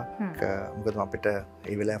අවස්ථාවක්. මොකද අපිට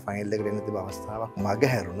ඒ වෙලාවේ ෆයිනල් එකට එන්න තිබ්බ අවස්ථාවක් මග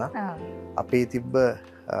හැරුණා. අපේ තිබ්බ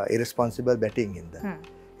ඉරෙස්පොන්සිබල් බැටිං හින්දා.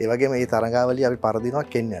 ඒ වගේම මේ තරඟාවලිය අපි පරදිනවා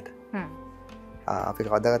කෙන්නට. අපි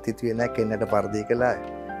කවදාවත් හිතුවේ නැහැ කෙන්නට පරදී කියලා.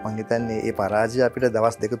 මං හිතන්නේ මේ පරාජය අපිට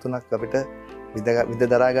දවස් දෙක තුනක් අපිට විඳ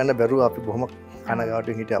දරා ගන්න බැරුව අපි බොහොම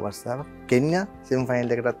කනගාටුවෙන් හිටිය අවස්ථාවක්. කෙන්යා සෙමි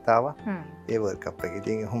ෆයිනල් එකටත් ආවා ඒ වර්ල්ඩ් කප් එකේ.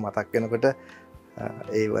 ඉතින් එහෙම මතක් වෙනකොට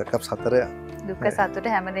ඒ වර්ල්ඩ් කප් 4 දුක්ඛ සතුට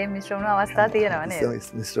හැමදේම මිශ්‍ර වුණු අවස්ථා තියෙනවා නේද?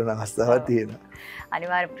 මිශ්‍ර වුණු අවස්ථාවක් තියෙනවා.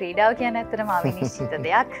 අනිවාර්ය ක්‍රීඩාව කියන්නේ ඇත්තටම අවිනිශ්චිත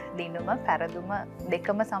දෙයක්. දිනුම පෙරදුම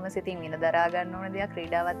දෙකම සමසිතින් වින දරා ගන්න ඕන දෙයක්.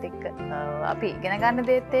 ක්‍රීඩාවත් එක්ක අපි ඉගෙන ගන්න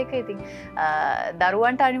දේත් ඒක. ඉතින්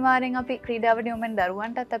දරුවන්ට අනිවාර්යෙන් අපි ක්‍රීඩාවට යොමුන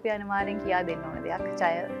දරුවන්ටත් අපි අනිවාර්යෙන් කියා දෙන්න ඕන දෙයක්.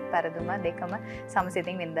 ජය පෙරදුම දෙකම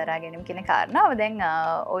සමසිතින් වින දරා ගැනීම කියන කාරණාව. දැන්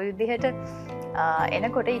ওই විදිහට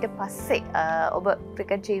එනකොට ඊට පස්සේ ඔබ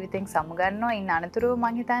ක්‍රිකට් ජීවිතෙන් සමුගන්නවා. ඉන්න අනතුරුව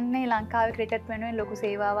මං හිතන්නේ ලංකාවේ ක්‍රිකට් වෙනුවෙන් ලොකු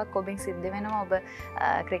සේවාවක් ඔබෙන් සිද්ධ වෙනවා. ඔබ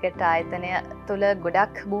ක්‍රිකට් ආයතනය තුළ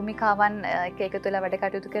ගොඩක් භූමිකාවන් එක තුළ වැඩ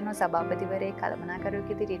කටයුතු කරනවා. සභාපතිවරයෙක්, කළමනාකරුවෙක්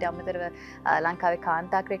විදිහට. ඊට අමතරව ලංකාවේ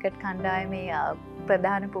කාන්තා ක්‍රිකට් කණ්ඩායමේ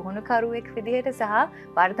ප්‍රධාන පුහුණුකරුවෙක් විදිහට සහ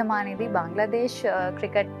වර්තමානයේදී බංග්ලාදේශ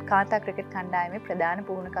ක්‍රිකට් කාන්තා ක්‍රිකට් කණ්ඩායමේ ප්‍රධාන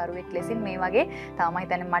පුහුණුකරුවෙක් ලෙසින් මේ වගේ තවම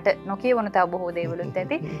හිතන්නේ මට නොකියවුණු තව බොහෝ දේවලුත්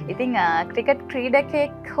ඇති. ඉතින් ක්‍රිකට්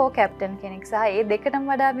ක්‍රීඩකයෙක් හෝ කැප්ටන් කෙනෙක් සහ ඒ දෙකටම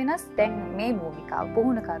වඩා වෙනස් දැන් මේ භූමිකාව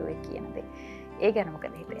පුහුණුකරුවෙක් කියන දේ. ඒ ගැන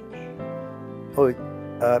මොකද හිතෙන්නේ? ඔය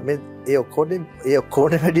මේ ඒ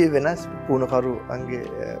ඔක්කොටම වැඩි වෙනස් පුහුණුකරුවන්ගේ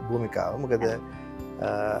භූමිකාව. මොකද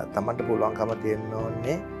තමන්ට පුළුවන්කම තියෙන්න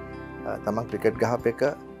ඕනේ තමන් ක්‍රිකට් ගහප එක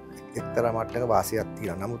එක්තරා මට්ටමක වාසියක්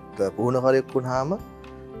තියෙනවා. නමුත් පුහුණුකරුවෙක් වුණාම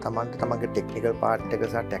තමන්ට තමන්ගේ ටෙක්නිකල් පාර්ට් එක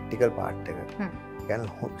සහ ටැක්ටිකල් පාර්ට් එක ගැන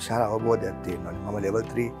විශාල අවබෝධයක් තියෙනවා. මම level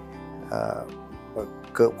 3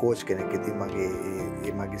 කෝච් කෙනෙක්. ඉතින්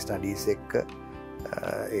මගේ ස්ටඩීස් එක්ක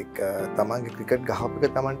ඒක තමන්ගේ ක්‍රිකට් ගහපු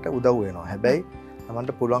එක තමන්ට උදව් වෙනවා. හැබැයි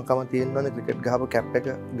තමන්ට පුළුවන්කම තියෙනවනේ ක්‍රිකට් ගහපු කැප් එක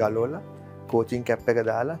ගලවලා කෝචින් කැප් එක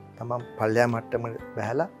දාලා තමන් පල්ලෙහා මට්ටමට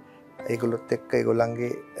බහැලා ඒගොල්ලොත් එක්ක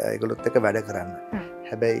ඒගොල්ලොත් එක්ක වැඩ කරන්න.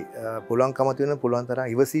 හැබැයි පුළුවන්කම තියෙන පුළුවන් තරම්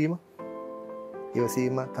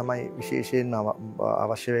ඉවසීම තමයි විශේෂයෙන්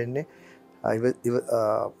අවශ්‍ය වෙන්නේ.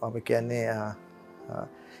 අපි කියන්නේ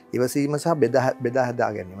ඉවසීම සහ බෙදා හදා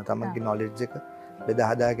ගැනීම. තමන්ගේ knowledge එක බෙදා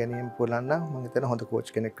හදා ගැනීම පුළුවන් නම් මම හිතන හොඳ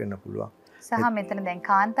කෝච් කෙනෙක් වෙන්න පුළුවන්. සහ මෙතන දැන්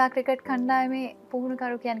කාන්තා ක්‍රිකට් කණ්ඩායමේ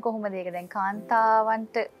පුහුණුකරු කියන්නේ කොහොමද ඒක? දැන්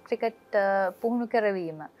කාන්තාවන්ට ක්‍රිකට් පුහුණු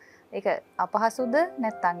කරවීම ඒක අපහසුද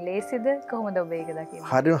නැත්නම් ලේසිද? කොහොමද ඔබ ඒක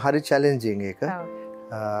දකින්නේ? හරි චැලෙන්ජින් ඒක.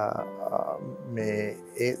 මේ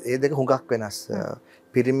ඒ දෙක හුඟක් වෙනස්.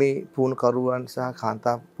 පිරිමි පුහුණුකරුවන් සහ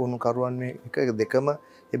කාන්තා පුහුණුකරුවන් මේ එක දෙකම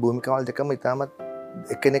ඒ භූමිකාවල් දෙකම ඉතාමත්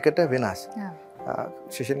එකිනෙකට වෙනස්.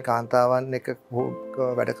 විශේෂයෙන් කාන්තාවන් එක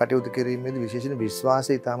වැඩ කටයුතු කිරීමේදී විශේෂයෙන්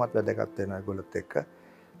විශ්වාසය ඉතාමත් වැදගත් වෙනවා ඒගොල්ලොත් එක්ක.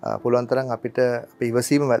 පුළුවන් තරම් අපිට අපේ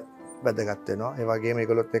ඉවසීම වැදගත් වෙනවා. ඒ වගේම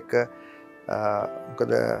ඒගොල්ලොත් එක්ක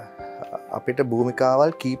මොකද අපිට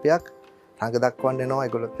භූමිකාවල් කීපයක් රඟ දක්වන්න එනවා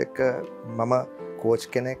ඒගොල්ලොත් එක්ක. මම කෝච්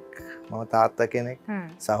කෙනෙක්, මම තාත්තා කෙනෙක්,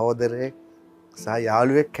 සහෝදරයෙක් සහ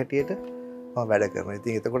යාළුවෙක් හැටියට මම වැඩ කරනවා.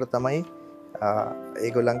 ඉතින් එතකොට තමයි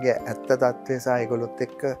ඒගොල්ලන්ගේ ඇත්ත తත්වය සහ ඒගොල්ලොත්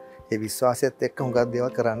එක්ක ඒ විශ්වාසයත් එක්ක හුඟක්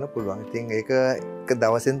දේවල් කරන්න පුළුවන්. ඉතින් ඒක එක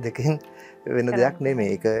දවසෙන් දෙකෙන් වෙන දෙයක්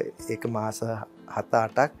නෙමෙයි. ඒක මාස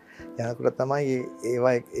 7-8ක් යනකොට තමයි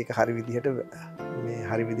ඒවා ඒක හරි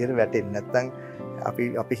විදිහට වැටෙන්නේ. නැත්නම්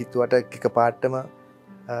අපි හිතුවට එකපාරටම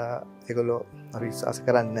ඒගොල්ලෝ විශ්වාස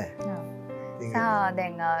කරන්නේ නැහැ.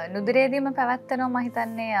 දැන් නුදුරේදීම පැවැත්වෙනවා මම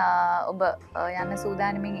හිතන්නේ ඔබ යන්න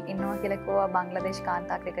සූදානමින් ඉන්නවා කියලා කිව්වා බංග්ලාදේශ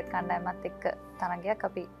කාන්තා ක්‍රිකට් කණ්ඩායමත් එක්ක තරගයක්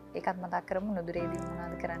අපි ඒකත් මතක් කරමු නුදුරේදී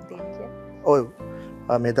මොනවද කරන්න තියෙන්නේ කියලා. ඔව්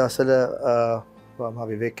මේ දවස්වල මම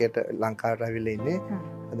විවේකයට ලංකාවට ඇවිල්ලා ඉන්නේ.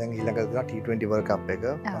 දැන් ඊළඟ දවස් T20 World Cup එක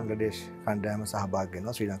බංග්ලාදේශ කණ්ඩායම සහභාගී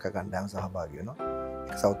වෙනවා. ශ්‍රී ලංකා කණ්ඩායම සහභාගී වෙනවා.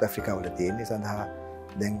 ඒක සවුත් ඇෆ්‍රිකාව වල තියෙන්නේ. සඳහා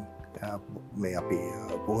දැන් මේ අපි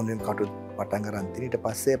පුහුණුවෙන් කටයුතු පටන් ගන්න තියෙන. ඊට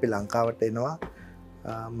පස්සේ අපි ලංකාවට එනවා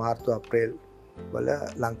මාර්තු අප්‍රේල් වල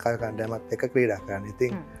ලංකාවේ කණ්ඩායමත් එක්ක ක්‍රීඩා කරන්න.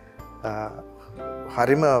 ඉතින්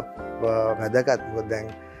හරිම වැදගත්. මොකද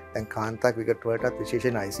දැන් කාන්තා ක්‍රිකට් වලටත්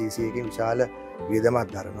විශේෂයෙන් ICC එකකින් විශාල වියදමක්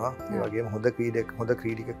දරනවා. ඒ වගේම හොඳ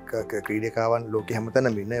ක්‍රීඩකාවන් ලෝකෙ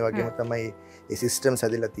හැමතැනම ඉන්නවා. ඒ වගේම තමයි ඒ සිස්ටම්ස්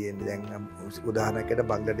හැදිලා තියෙන්නේ. දැන් උදාහරණයකට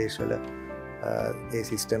බංග්ලාදේශ වල ඒ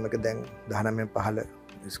සිස්ටම් එක දැන් 19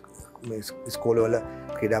 ඉස්කෝලවල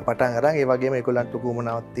ක්‍රීඩා පටන් අරන් ඒ වගේම ඒගොල්ලන්ට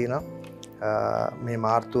උවමනාවක් තියෙනවා මේ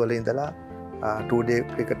මාර්තු වල ඉඳලා 2 day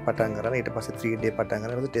ක්‍රිකට් පටන් ගන්න. ඊට පස්සේ 3 day පටන්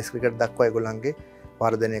ගන්න. ඊට ටෙස්ට් ක්‍රිකට් දක්වා ඒගොල්ලන්ගේ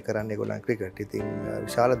වර්ධනය කරන්න ඒගොල්ලන් ක්‍රිකට්. ඉතින්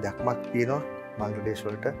විශාල දැක්මක් තියෙනවා බංග්ලාදේශ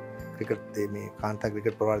වලට ක්‍රිකට් මේ කාන්තා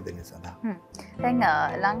ක්‍රිකට් ප්‍රවර්ධනය සඳහා. දැන්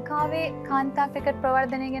ලංකාවේ කාන්තා ක්‍රිකට්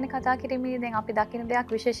ප්‍රවර්ධනය ගැන කතා කිරීමේදී දැන් අපි දකින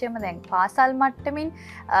දෙයක් විශේෂයෙන්ම දැන් පාසල් මට්ටමින්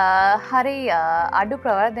හරි අඩු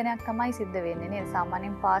ප්‍රවර්ධනයක් තමයි සිද්ධ වෙන්නේ නේද?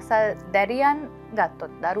 සාමාන්‍යයෙන් පාසල් දැරියන්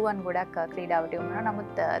ගත්තොත් දරුවන් ගොඩක් ක්‍රීඩාවට යොමු වෙනවා.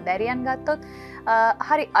 නමුත් දැරියන් ගත්තොත්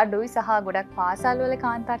හරි අඩුයි සහ ගොඩක් පාසල් වල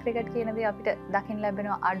කාන්තා ක්‍රිකට් කියන දේ අපිට දකින්න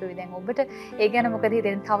ලැබෙනවා අඩුයි. දැන් ඔබට ඒ ගැන මොකද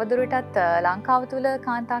හිතෙන්නේ? තවදුරටත් ලංකාව තුල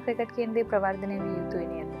කාන්තා ක්‍රිකට් කියන දේ ප්‍රවර්ධනය විය යුතුයි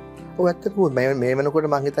නේද? ඔව් ඇත්තටම මේ වෙනකොට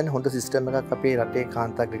මම හිතන්නේ හොඳ සිස්ටම් එකක් අපේ රටේ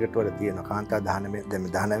කාන්තා ක්‍රිකට් වල තියෙනවා. කාන්තා 19 දැන්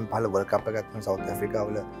 19 15 වර්ල්ඩ් කප් එකක් ගත්තා සවුත්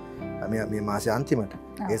ඇෆ්‍රිකාව වල මේ මාසේ අන්තිමට.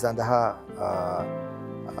 ඒ සඳහා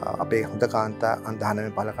අපේ හොඳ කාන්තා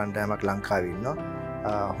 19 15 කණ්ඩායමක් ලංකාවේ ඉන්නවා.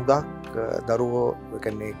 හුඟක් දරුවෝ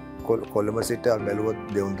කියන්නේ කොළඹ සිට බැලුවොත්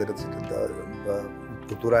දෙවුන්දර සිට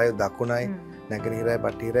උතුරයි දකුණයි නැගෙනහිරයි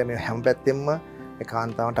බටහිරයි මේ හැම පැත්තෙම මේ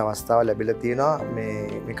කාන්තාවන්ට අවස්ථාව ලැබිලා තියෙනවා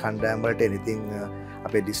මේ කණ්ඩායම් වලට එන. ඉතින්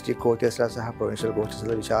අපේ ඩිස්ට්‍රික් කෝචස්ලා සහ ප්‍රොවින්ෂල්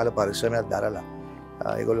කෝචස්ලා විශාල පරිශ්‍රමයක් දරලා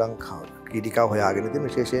ඒගොල්ලන් ක්‍රීඩිකාව හොයාගෙන ඉතින්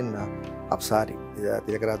විශේෂයෙන් අප්සාරි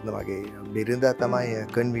තිලකරත්න වගේ බිරිඳා තමයි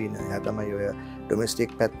කන්වීනර්. එයා තමයි ඔය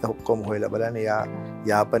ඩොමෙස්ටික් පැත්ත ඔක්කොම හොයලා බලන්නේ. එයා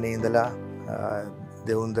යාපනයේ ඉඳලා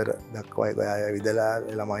දෙවුන්දර දක්වා ඔයා විදලා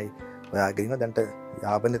ළමයි හොයාගෙන ඉන්නවා. දැන්ට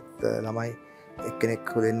යාපනෙත් ළමයි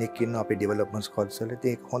එක්කෙනෙක් දෙන්නෙක් ඉන්නවා අපේ ඩෙවලොප්මන්ට් ස්කෝඩ්ස් වල.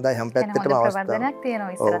 ඉතින් හොඳයි හැම පැත්තටම අවස්ථාවක්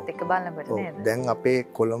තියෙනවා ඉස්සරත් එක්ක බලනකොට නේද? දැන් අපේ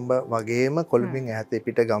කොළඹ වගේම කොළඹින් ඈත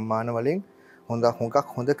පිට ගම්මාන වලින්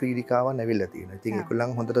හුඟක් හොඳ ක්‍රීඩිකාවන් ඇවිල්ලා තියෙනවා. ඉතින්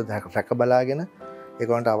ඒගොල්ලන් හොඳට රැක බලාගෙන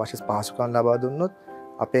ඒගොල්ලන්ට අවශ්‍ය පහසුකම් ලබා දුන්නොත්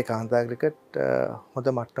අපේ කාන්තා ක්‍රිකට් හොඳ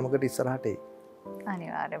මට්ටමකට ඉස්සරහට එයි.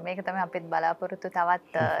 අනිවාර්යයෙන් මේක තමයි අපිත් බලාපොරොත්තු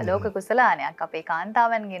තවත් ලෝක කුසලානයක් අපේ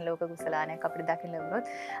කාන්තාවන්ගෙන් ලෝක කුසලානයක් අපිට දකින්න ලැබුණොත්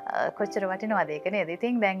කොච්චර වටිනවද ඒක නේද?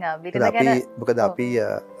 ඉතින් දැන් බිරිඳ ගැන මොකද අපි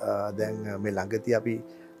දැන් මේ ළඟදී අපි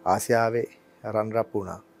ආසියාවේ රන්රප්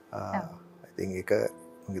වුණා. ඉතින් ඒක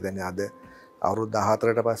මම හිතන්නේ අද අවුරුදු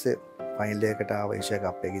 14ට පස්සේ ෆයිනල් එකකට ආව ඒෂියා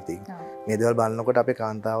කප් එකේ. ඉතින් මේ දේවල් බලනකොට අපේ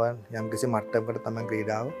කාන්තාවන් යම්කිසි මට්ටමකට තමයි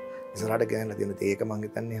ක්‍රීඩාව ඉස්සරහට ගෙනල්ලා තියෙනවා. ඒක මම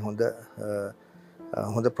හිතන්නේ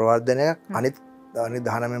හොඳ ප්‍රවර්ධනයක් අනිත්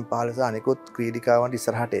 19 15 අනිකුත් ක්‍රීඩිකාවන්ට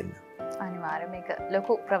ඉස්සරහට එන්න. අනිවාර්යයෙන් මේක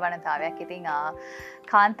ලොකු ප්‍රවණතාවයක්. ඉතින්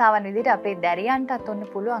කාන්තාවන් විදිහට අපේ දැරියන්ටත් ඔන්න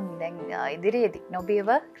පුළුවන් දැන් ඉදිරියේදී නොබියව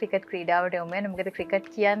ක්‍රිකට් ක්‍රීඩාවට යොමු වෙන. මොකද ක්‍රිකට්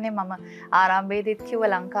කියන්නේ මම ආරම්භයේදීත් කිව්ව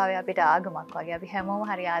ලංකාවේ අපිට ආගමක් වගේ. අපි හැමෝම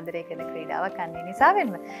හරි ආදරය කරන ක්‍රීඩාවක් අන්නේ නිසා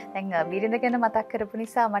වෙන්න. දැන් බිරිඳ ගැන මතක් කරපු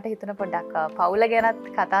නිසා මට හිතුණ පොඩ්ඩක් පවුල ගැනත්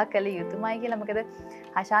කතා කළ යුතුමයි කියලා. මොකද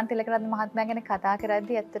හෂාන් තිලකරත්න මහත්මයා ගැන කතා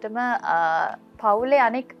කරද්දී ඇත්තටම පවුලේ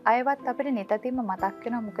අනෙක් අයවත් අපිට නිතින්ම මතක්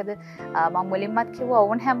වෙනවා. මොකද මම මුලින්මත් කිව්වා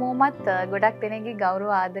වුන් හැමෝමත් ගොඩක් දෙනෙක්ගේ ගෞරව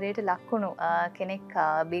ආදරයට ලක්ුණු කෙනෙක්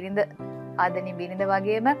බිරිඳ ආදනී බිරිඳ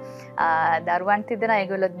වගේම දරුවන් තිදෙනා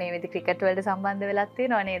ඒගොල්ලොත් මේ විදිහ ක්‍රිකට් වලට සම්බන්ධ වෙලක්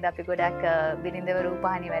තියෙනවා නේද? අපි ගොඩක් බිරිඳව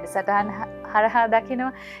රූපහානි වැඩසටහන් හරහා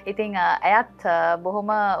දකිනවා. ඉතින් ඇයත් බොහොම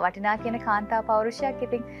වටිනා කියන කාන්තා පෞරුෂයක්.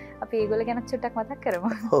 ඉතින් අපි ඒගොල්ලෝ ගැන චුට්ටක් මතක්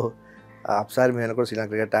කරමු. ඔව්. අප්සාරි මෙනකොට ශ්‍රී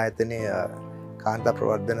ලංකා ක්‍රිකට් ආයතනයේ කාන්තා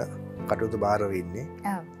ප්‍රවර්ධන කටයුතු බාරව ඉන්නේ.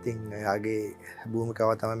 ඉතින් එයාගේ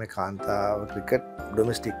භූමිකාව තමයි මේ කාන්තාව ක්‍රිකට්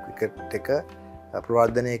ඩොමෙස්ටික් ක්‍රිකට් එක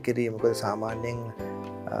ප්‍රවර්ධනය කිරීම. මොකද සාමාන්‍යයෙන්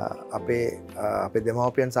අපේ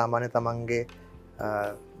දෙමව්පියන් සාමාන්‍ය තමන්ගේ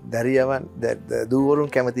දැරියවන් දූවරුන්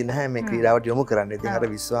කැමති නැහැ මේ ක්‍රීඩාවට යොමු කරන්න. ඉතින් අර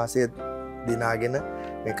විශ්වාසය දිනාගෙන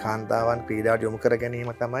මේ කාන්තාවන් ක්‍රීඩාවට යොමු කර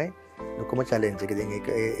ගැනීම තමයි ලොකුම චැලෙන්ජ් එක. ඉතින් ඒක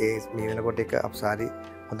මේ වෙනකොට එක අප්සාරි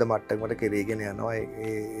හොඳ මට්ටමකට කෙරීගෙන යනවා.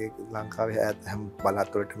 ඒ ලංකාවේ හැම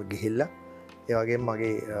බලාත්වලටම ගිහිල්ලා ඒ වගේම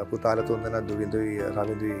මගේ පුතාලා තුන්දෙනා දුවිඳුයි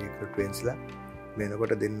රවිඳුයි ට්වින්ස්ලා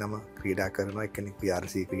වෙනකොට දෙන්නම ක්‍රීඩා කරනවා. එක්කෙනෙක්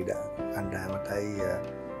PRC ක්‍රීඩා අණ්ඩායමටයි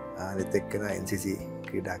අනිත් එක්කෙනා NCC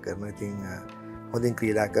ක්‍රීඩා කරනවා. ඉතින් හොඳින්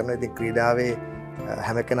ක්‍රීඩා කරනවා. ඉතින් ක්‍රීඩාවේ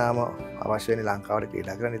හැම කෙනාම අවශ්‍ය වෙන්නේ ලංකාවට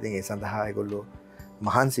ක්‍රීඩා කරන්න. ඉතින් ඒ සඳහා ඒගොල්ලෝ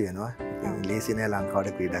මහන්සි වෙනවා. ලේසි නෑ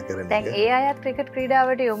ලංකාවට ක්‍රීඩා කරන්න. දැන් ඒ අයත් ක්‍රිකට්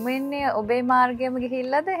ක්‍රීඩාවට යොමු වෙන්නේ ඔබේ මාර්ගයම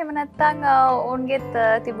ගිහිල්ලාද? එහෙම නැත්නම් ඔවුන්ගෙත්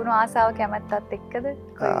තිබුණු ආසාව කැමැත්තත් එක්කද?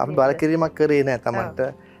 අපි බල කිරීමක් කරේ නෑ. තමන්ට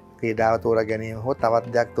ක්‍රීඩාව තෝරා ගැනීම හෝ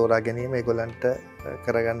තවත් දෙයක් තෝරා ගැනීම ඒගොල්ලන්ට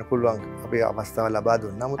කරගන්න පුළුවන් අපි අවස්ථාව ලබා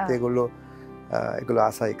දුන්නා. නමුත් ඒගොල්ලෝ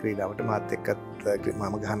ආසයි ක්‍රීඩාවට මාත් එක්කත්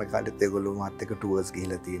මම ගහන කාලෙත් ඒගොල්ලෝ මාත් එක්ක ටුවර්ස්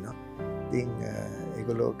ගිහිල්ලා තියෙනවා. ඉතින්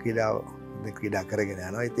ඒගොල්ලෝ ක්‍රීඩා කරගෙන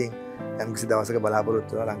යනවා. ඉතින් යම්කිසි දවසක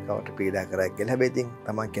බලාපොරොත්තු වෙනවා ලංකාවට ක්‍රීඩා කරයි කියලා. හැබැයි ඉතින්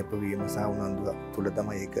තමන් කැපවීම සහ උනන්දුව තුල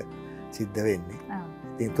තමයි ඒක සිද්ධ වෙන්නේ.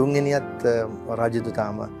 ඉතින් තුන්වෙනියත් රාජිදු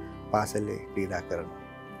තාම පාසලේ ක්‍රීඩා කරනවා.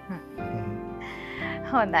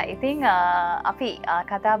 හොඳයි. ඉතින් අපි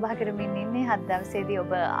කතා බහ කරමින් ඉන්නේ හත් දවසේදී ඔබ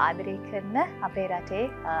ආදරය කරන අපේ රටේ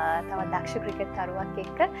තවත් දක්ෂ ක්‍රිකට් තරුවක්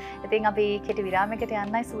එක්ක. ඉතින් අපි කෙටි විරාමයකට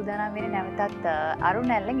යන්නයි සූදානම් වෙන්නේ. නැවතත්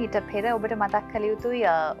අරුණැල්ලෙන් ඊට පෙර ඔබට මතක් කළ යුතුයි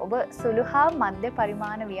ඔබ සුළු හා මධ්‍ය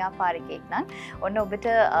පරිමාණ ව්‍යාපාරිකයෙක් නම් ඔන්න ඔබට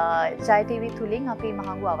ජය TV තුලින් අපි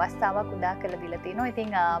මහඟු අවස්ථාවක් උදා කරලා දීලා තිනවා.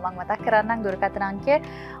 ඉතින් මම මතක් කරන්නම් දුරකථන අංකය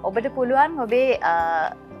ඔබට පුළුවන් ඔබේ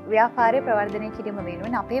ව්‍යාපාරය ප්‍රවර්ධනය කිරීම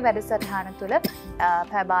වෙනුවෙන් අපේ වැඩසටහන තුළ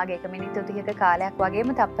පැය භාගයක මිනිත්තු 30ක කාලයක් වගේම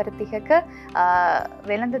තප්පර 30ක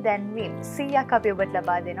වෙළඳ දැන්වීම් 100ක් අපි ඔබට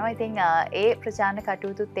ලබා දෙනවා. ඉතින් ඒ ප්‍රචාරණ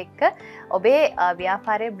කටයුතුත් එක්ක ඔබේ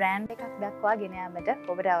ව්‍යාපාරයේ බ්‍රෑන්ඩ් එකක් දක්වා ගෙන යාමට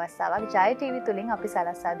ඔබට අවස්ථාවක් ජය TV තුලින් අපි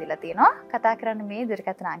සලස්වා දීලා තියෙනවා. කතා කරන්න මේ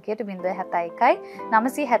දුරකථන අංකයට 071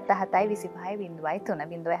 977 25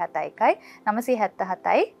 03 071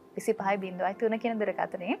 977 25.03 කියන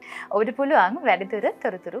දුරකථනයෙන් ඔබට පුළුවන් වැඩිදුර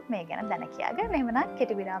තොරතුරු මේ ගැන දැන කියාගන්න. එහෙමනම්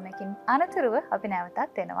කෙටි විරාමයකින් අනතුරුව අපි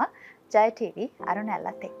නැවතත් එනවා ජය TV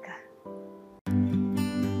අරුණැල්ලත් එක්ක.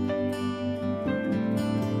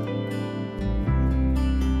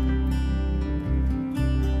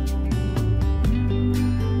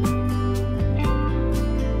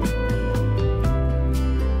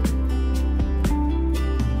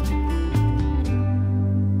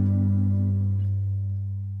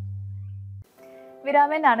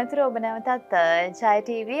 විරාමෙන් අනතුරු ඔබ නැවතත් ජය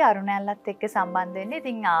TV අරුණැල්ලත් එක්ක සම්බන්ධ වෙන්නේ.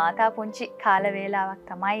 ඉතින් තා පුංචි කාල වේලාවක්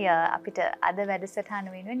තමයි අපිට අද වැඩසටහන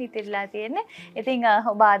වෙනුවෙන් ඉතිරිලා තියෙන්නේ. ඉතින්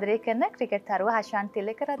ඔබ ආදරය කරන ක්‍රිකට් තරුව හෂාන්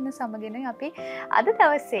තිලකරත්න සමගිනුයි අපි අද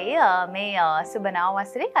දවසේ මේ සුබ නව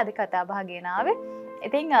වසරේ අද කතා බහ ගෙන ආවේ.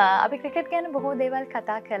 ඉතින් අපි ක්‍රිකට් ගැන බොහෝ දේවල්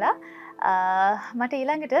කතා කළා. මට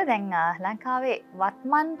ඊළඟට දැන් ලංකාවේ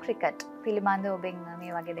වත්මන් ක්‍රිකට් පිළිබඳව ඔබෙන්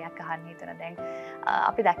මේ වගේ දෙයක් අහන්න හිතුණා. දැන්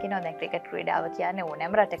අපි දකිනවා දැන් ක්‍රිකට් ක්‍රීඩාව කියන්නේ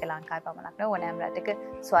ඕනෑම රටක ලංකාවේ පමණක් නෙවෙයි ඕනෑම රටක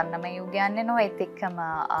ස්වර්ණමය යුගයන් එනවා. ඒත් එක්කම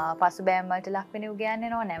පසුබෑම් වලට ලක් වෙන යුගයන්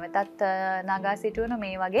එනවා. නැවතත් නගා සිටුවන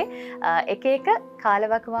මේ වගේ එක එක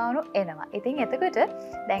කාලවකවානු එනවා. ඉතින් එතකොට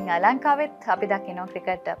දැන් ලංකාවෙත් අපි දකිනවා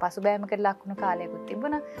ක්‍රිකට් පසුබෑමකට ලක් වුණු කාලයකුත්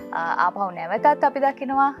තිබුණා. ආපහු නැවතත් අපි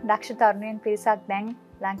දකිනවා දක්ෂ තරුණයන් පිරිසක් දැන්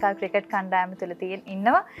ලංකා ක්‍රිකට් කණ්ඩායම තුළ තියෙන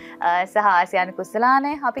ඉන්නවා සහ ආසියානු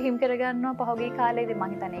කුසලානේ අපි හිම් කරගන්නවා පහුගිය කාලේදී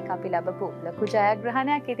මම හිතන්නේ ඒක අපි ලැබපු ලොකු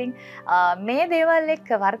ජයග්‍රහණයක්. ඉතින් මේ දේවල් එක්ක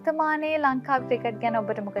වර්තමානයේ ලංකා ක්‍රිකට් ගැන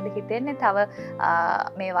ඔබට මොකද හිතෙන්නේ? තව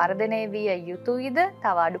මේ වර්ධනය විය යුතුයිද?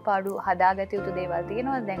 තව අඩුපාඩු හදාගත යුතු දේවල්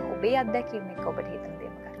තියෙනවද? දැන් ඔබේ අත්දැකීම් එක්ක ඔබට හිතෙන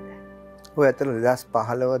දේ මොකක්ද? ඔය ඇත්තට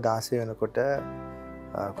 2015 16 වෙනකොට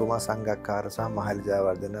කුමාර සංගක්කාර සහ මහල්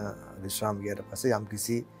ජයවර්ධන විශ්‍රාම ගියට පස්සේ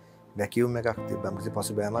යම්කිසි වැකියුම් එකක් තිබ්බා. යම්කිසි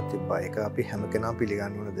පසුබෑමක් තිබ්බා. ඒක අපි හැම කෙනාම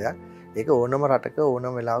පිළිගන්න ඕන දෙයක්. ඒක ඕනම රටක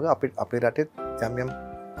ඕනම වෙලාවක අපේ රටේ යම් යම්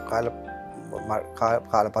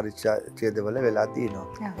කාල පරිච්ඡේදවල වෙලා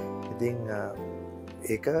තියෙනවා. ඉතින්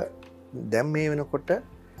ඒක දැන් මේ වෙනකොට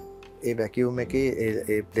ඒ වැකියුම් එකේ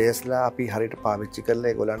ඒ ප්ලේස්ලා අපි හරියට පාවිච්චි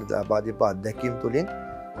කරලා ඒගොල්ලන්ට ලබා දීපු අත්දැකීම් තුලින්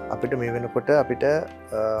අපිට මේ වෙනකොට අපිට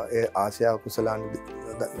ආසියා කුසලාන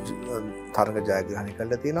තරග ජයග්‍රහණය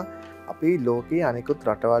කරලා තියෙනවා. අපි ලෝකයේ අනිකුත්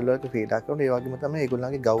රටවල් වලට ක්‍රීඩා කරන ඒ වගේම තමයි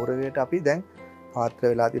ඒගොල්ලන්ගේ ගෞරවයට අපි දැන් පාත්‍ර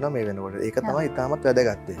වෙලා තියෙනවා මේ වෙනකොට. ඒක තමයි ඉතාමත්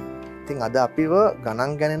වැදගත් වෙන්නේ. ඉතින් අද අපිව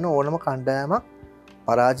ගණන් ගණන ඕනම කණ්ඩායමක්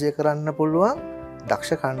පරාජය කරන්න පුළුවන්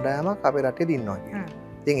දක්ෂ කණ්ඩායමක් අපේ රටේ ඉන්නවා කියන්නේ.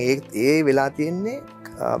 ඉතින් ඒ වෙලා තියෙන්නේ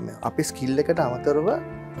අපි ස්කිල් එකට අමතරව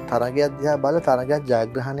තරගයක් දිහා බල තරගයක්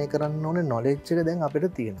ජයග්‍රහණය කරන්න ඕනේ නොලෙජ් එක දැන්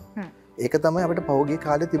අපිට තියෙනවා. ඒක තමයි අපිට පහුගිය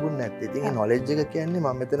කාලේ තිබුණ නැත්තේ. ඉතින් මේ නොලෙජ් එක කියන්නේ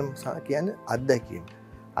මම මෙතන කියන්නේ අත්දැකීම.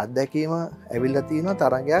 අත්දැකීම ඇවිල්ලා තියෙනවා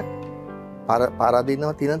තරගයක්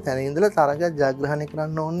පාරාදීනවා තියෙන තැන ඉඳලා තරගයක් ජයග්‍රහණය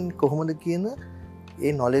කරන්න ඕනේ කොහොමද කියන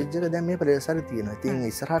ඒ නොලෙජ් එක දැන් මේ ප්‍රදේශවල තියෙනවා. ඉතින්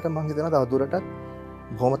ඉස්සරහට මම හිතනවා තව දුරටත්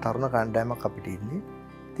බොහොම තරුණ කණ්ඩායමක් අපිට ඉන්නේ.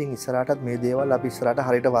 ඉතින් ඉස්සරහටත් මේ දේවල් අපි ඉස්සරහට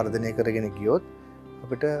හරියට වර්ධනය කරගෙන ගියොත්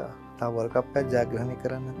අපිට තව වර්ල්ඩ් කප් එකක් ජයග්‍රහණය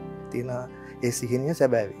කරන්න තියෙන ඒ සිහිනය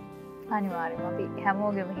සැබෑවි. අනිවාර්යයෙන්ම අපි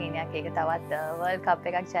හැමෝගෙම හීනයක් ඒක තවත් වර්ල්ඩ් කප්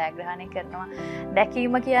එකක් ජයග්‍රහණය කරනවා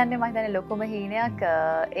දැකීම කියන්නේ මම හිතන්නේ ලොකුම හීනයක්.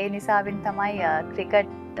 ඒ නිසාවෙන් තමයි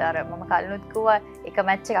ක්‍රිකට් අර මම කලිනුත් කිව්වා එක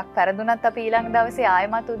මැච් එකක් පෙරදුනත් අපි ඊළඟ දවසේ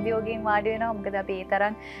ආයෙමත් උද්‍යෝගයෙන් වාඩි වෙනවා. මොකද අපි ඒ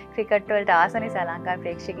තරම් ක්‍රිකට් වලට ආස නිසා ලංකාවේ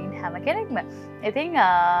ප්‍රේක්ෂකයින් හැම කෙනෙක්ම. ඉතින්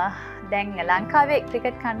දැන් ලංකාවේ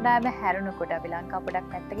ක්‍රිකට් කණ්ඩායම හැරුණකොට අපි ලංකාව පොඩක්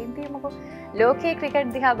පැත්තකින් තියමුකෝ. ලෝකයේ ක්‍රිකට්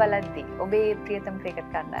දිහා බලද්දී ඔබේ ප්‍රියතම ක්‍රිකට්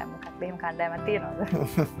කණ්ඩායම මොකක්ද? එහෙම කණ්ඩායමක් තියෙනවද?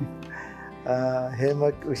 එහෙම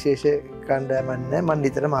විශේෂ කණ්ඩායමක් නැහැ. මම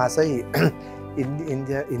නිතරම ආසයි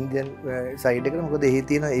ඉන්දියන් සයිඩ් එකට. මොකද එහි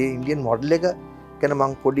තියෙන ඒ ඉන්දියන් මොඩල් එක ගැන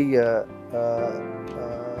මම පොඩි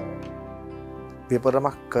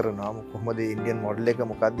පේපරමක් කරනවා. කොහොමද ඉන්දියන් මොඩල් එක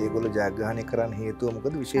මොකක්ද ඒගොල්ලෝ ජයග්‍රහණය කරන්න හේතුව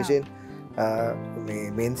මොකද විශේෂයෙන් මේ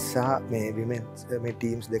මෙන්ස් සහ මේ විමෙන්ස් මේ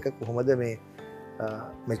ටීම්ස් දෙක කොහොමද මේ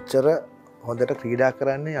මෙච්චර හොඳට ක්‍රීඩා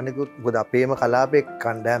කරන්නේ අනිකුත් මොකද අපේම කලාපේ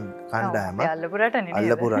කණ්ඩායම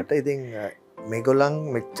අල්ලපු රට. ඉතින් මේගොල්ලන්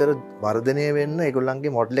මෙච්චර වර්ධනය වෙන්න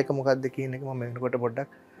ඒගොල්ලන්ගේ මොඩල් එක මොකක්ද කියන එක මම වෙනකොට පොඩ්ඩක්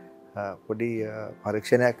පොඩි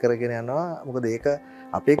පරීක්ෂණයක් කරගෙන යනවා. මොකද ඒක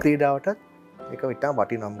අපේ ක්‍රීඩාවටත් ඒක විතරක්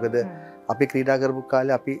වටිනවා. මොකද අපි ක්‍රීඩා කරපු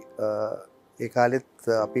කාලේ අපි ඒ කාලෙත්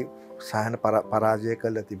අපි සාහන පරාජය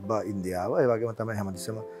කළා තිබ්බා ඉන්දියාව. ඒ වගේම තමයි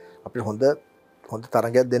හැමතිස්සම අපිට හොඳ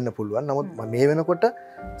තරගයක් දෙන්න පුළුවන්. නමුත් මේ වෙනකොට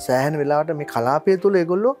සෑහෙන වෙලාවට මේ කලාපය තුල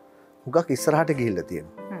ඒගොල්ලෝ හුඟක් ඉස්සරහට ගිහිල්ලා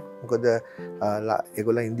තියෙනවා. මොකද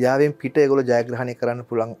ඒගොල්ලෝ ඉන්දියාවෙන් පිට ඒගොල්ලෝ ජයග්‍රහණය කරන්න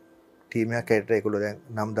පුළුවන් ටීම් එකක් හැටියට ඒගොල්ලෝ දැන්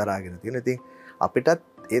නම් දරාගෙන තියෙනවා. ඉතින් අපිටත්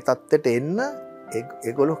ඒ තත්ත්වයට එන්න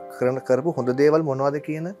ඒගොල්ලෝ කරපු හොඳ දේවල් මොනවද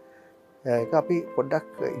කියන එක අපි පොඩ්ඩක්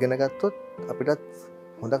ඉගෙන ගත්තොත් අපිටත්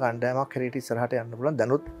හොඳ කණ්ඩායමක් හැටියට ඉස්සරහට යන්න පුළුවන්.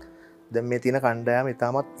 දැන් මේ තියෙන කණ්ඩායම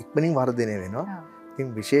ඉතාමත් ඉක්මනින් වර්ධනය වෙනවා. ඉතින්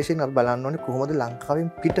විශේෂයෙන් අපි බලන්න ඕනේ කොහොමද ලංකාවෙන්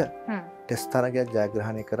පිට ටෙස්ට් තරගයක්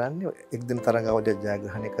ජයග්‍රහණය කරන්නේ, එක්දින තරගාවලියක්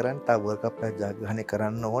ජයග්‍රහණය කරන්නේ, තව වර්ල්ඩ් කප් එකක් ජයග්‍රහණය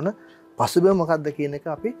කරන්න ඕන පසුබිම මොකක්ද කියන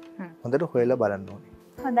එක අපි හොඳට හොයලා බලන්න ඕනේ.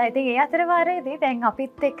 හොඳයි. ඉතින් ඒ අතර වාරයේදී දැන්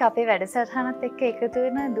අපිත් එක්ක අපේ වැඩසටහනත් එක්ක එකතු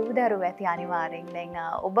වෙන දූ දරුවෝ ඇති අනිවාර්යෙන්. දැන්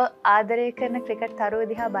ඔබ ආදරය කරන ක්‍රිකට් තරුව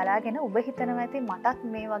දිහා බලාගෙන ඔබ හිතනවා ඇති මටත්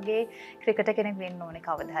මේ වගේ ක්‍රිකට් කෙනෙක් වෙන්න ඕනේ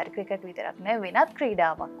කවදා හරි. ක්‍රිකට් විතරක් නෙවෙයි වෙනත්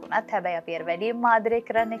ක්‍රීඩාවක් වුණත්. හැබැයි අපි අර වැඩිම ආදරය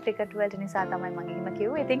කරන්නේ ක්‍රිකට් වලට නිසා තමයි මම එහෙම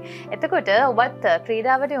කිව්වේ. ඉතින් එතකොට ඔබත්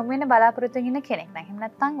ක්‍රීඩාවට යොමු වෙන්න බලාපොරොත්තු වෙන කෙනෙක් නම් එහෙම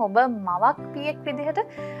නැත්නම් ඔබ මවක් පියෙක් විදිහට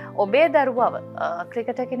ඔබේ දරුවව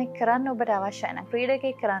ක්‍රිකට් කෙනෙක් කරන්න ඔබට අවශ්‍යයි නම්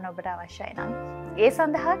ක්‍රීඩකයෙක් කරන්න ඔබට අවශ්‍යයි නම් ඒ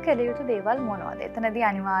සඳහා කළ යුතු දේවල් මොනවද? එතනදී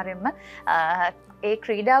අනිවාර්යයෙන්ම ඒ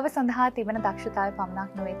ක්‍රීඩාව සඳහා තිබෙන දක්ෂතාවය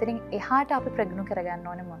පමණක් නෙවෙයි. එතනින් එහාට අපි ප්‍රගුණ කරගන්න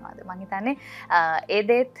ඕනේ මොනවද? මම හිතන්නේ ඒ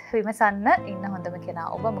දේත් විමසන්න ඉන්න හොඳම කෙනා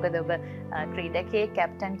ඔබ. මොකද ඔබ ක්‍රීඩකයෙක්,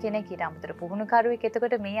 කැප්ටන් කෙනෙක්, ඊට අමතරව පුහුණුකරුවෙක්.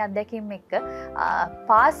 එතකොට මේ අත්දැකීම් එක්ක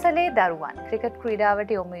පාසලේ දරුවන් ක්‍රිකට්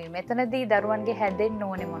ක්‍රීඩාවට යොමු වීම. එතනදී දරුවන්ගේ හැදෙන්න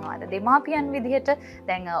ඕනේ මොනවද? දෙමාපියන් විදිහට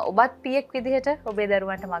දැන් ඔබත් පියෙක් විදිහට ඔබේ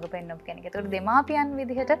දරුවන්ට මඟ පෙන්වපු කෙනෙක්. එතකොට දෙමාපියන්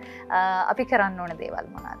විදිහට අපි කරන්න ඕන දේවල්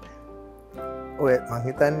මොනවද? ඔය මං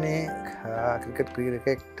හිතන්නේ ක්‍රිකට්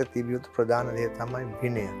ක්‍රීඩකයෙක්ට තිබිය යුතු ප්‍රධාන දේ තමයි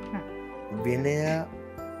විනය. විනය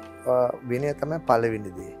විනය තමයි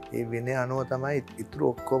පළවෙනි දේ. ඒ විනය අනුව තමයි ඉතුරු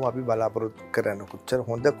ඔක්කොම අපි බලාපොරොත්තු කරන්නේ. කොච්චර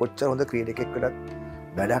හොඳ ක්‍රීඩකෙක් වෙලත්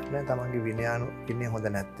වැඩක් නැහැ තමන්ගේ විනය හොඳ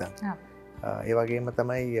නැත්තම්. ඒ වගේම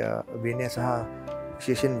තමයි විනය සහ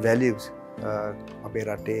විශේෂයෙන් වැලියුස් අපේ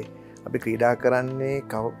රටේ අපි ක්‍රීඩා කරන්නේ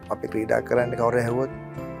කවුරු ඇහුවොත්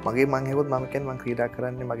මගේ මං හෙවොත් මම කියන්නේ මං ක්‍රීඩා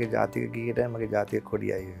කරන්නේ මගේ ජාතික ගීයටයි මගේ ජාතික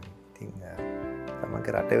කොඩියයි. ඉතින්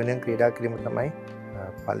තමන්ගේ රට වෙනුවෙන් ක්‍රීඩා කිරීම තමයි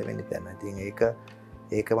පළවෙනි තැන. ඉතින්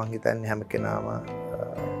ඒක මං හිතන්නේ හැම කෙනාම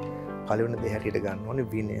පළවෙනි දේ හැටියට ගන්න ඕනේ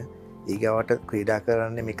විනය. ඊගවට ක්‍රීඩා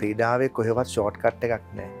කරන්නේ මේ ක්‍රීඩාවේ කොහෙවත් ෂෝට් කට් එකක්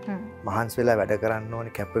නැහැ. මහන්සි වෙලා වැඩ කරන්න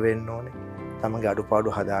ඕනේ, කැප වෙන්න ඕනේ. තමන්ගේ අඩුපාඩු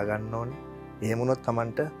හදා ගන්න ඕනේ. එහෙම වුණොත්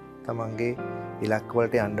තමන්ට තමන්ගේ ඉලක්ක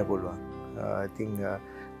වලට යන්න පුළුවන්. ඉතින්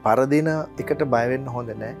පරදින එකට බය වෙන්න හොඳ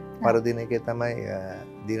නැහැ. පරදින එකේ තමයි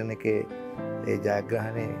දිනන එකේ ඒ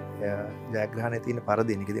ජයග්‍රහණයේ තියෙන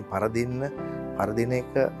පරදින. ඉතින් පරදින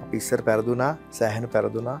එක අපි ඉස්සර පෙරදුනා, සෑහෙන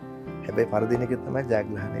පෙරදුනා. හැබැයි පරදින එකේ තමයි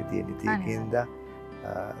ජයග්‍රහණය තියෙන්නේ. ඒකින්ද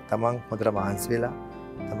තමන් හොඳට මහන්සි වෙලා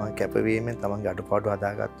තමන් කැපවීමෙන් තමන්ගේ අඩුපාඩු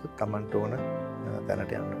හදාගත්තොත් තමන්ට ඕන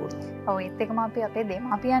තැනට යන්න පුළුවන්. ඔව් ඒත් එකම අපි අපේ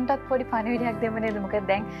දෙමාපියන්ටත් පොඩි පණිවිඩයක් දෙමු නේද? මොකද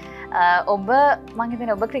දැන් ඔබ මං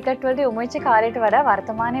හිතන්නේ ඔබ ක්‍රිකට් වලට යොමු වෙච්ච කාලයට වඩා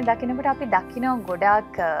වර්තමානයේ දකින්නකොට අපි දකිනවා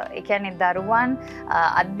ගොඩාක් ඒ කියන්නේ දරුවන්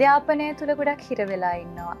අධ්‍යාපනය තුල ගොඩක් හිර වෙලා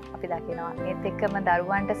ඉන්නවා. අපි දකිනවා. ඒත් එක්කම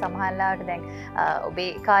දරුවන්ට සමහරලාට දැන් ඔබේ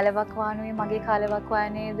කාලවකවානුවේ මගේ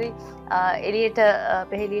කාලවකවානුවේදී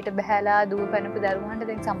එළියට බහැලා දුව පැනපු දරුවන්ට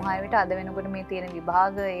දැන් සමහර විට අද වෙනකොට මේ තියෙන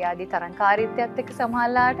විභාග ඒ ආදී තරංකාරීත්වයත් එක්ක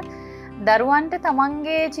සමහරලාට දරුවන්ට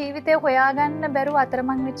තමන්ගේ ජීවිතය හොයාගන්න බැරුව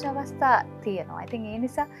අතරමං වෙච්ච අවස්ථා තියෙනවා. ඉතින් ඒ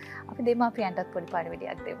නිසා අපි දෙමාපියන්ටත් පොඩි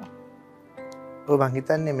පණිවිඩයක් දෙමු. ඔව් මං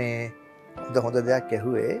හිතන්නේ මේ හොඳ දෙයක්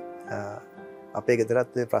ඇහුවේ. අපේ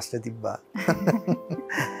ගෙදරත් ප්‍රශ්න තිබ්බා.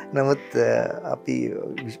 නමුත් අපි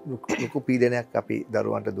ලොකු පීඩනයක් අපි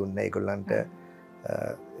දරුවන්ට දුන්නේ. ඒගොල්ලන්ට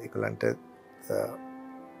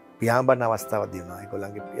පියාඹන අවස්ථාවක් දෙනවා.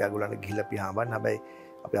 ඒගොල්ලන්ට ගිහිල්ලා පියාඹන්න. හැබැයි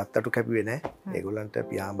අපි අත්තටු කැපුවේ නැහැ. ඒගොල්ලන්ට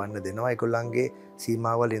පියාඹන්න දෙනවා. ඒගොල්ලන්ගේ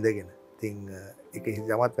සීමාවල් ඉඳගෙන. ඉතින් ඒක හිතවත්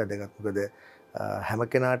වැදගත්. මොකද හැම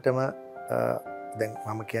කෙනාටම දැන්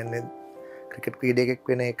මම කියන්නේ ක්‍රිකට් ක්‍රීඩකයෙක්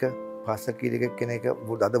වෙන එක, පාසල් ක්‍රීඩකයෙක් වෙන එක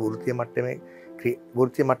අද වෘත්තීය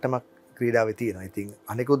මට්ටමක් ක්‍රීඩාවේ තියෙනවා. ඉතින්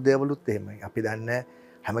අනිකුත් දේවලුත් එහෙමයි. අපි දන්නේ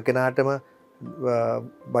හැම කෙනාටම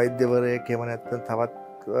වෛද්‍යවරයෙක් එහෙම නැත්නම් තවත්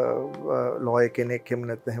ලෝය කෙනෙක් එහෙම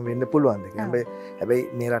නැත්නම් වෙන්න පුළුවන් දෙයක්. හැබැයි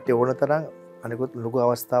මේ රටේ ඕන තරම් අනිකුත් ලොකු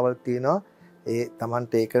අවස්ථාවල් තියෙනවා. ඒ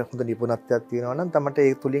තමන්ට ඒක හොඳ නිපුණත්වයක් තියෙනවා නම් තමන්ට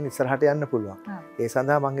ඒ තුලින් ඉස්සරහට යන්න පුළුවන්. ඒ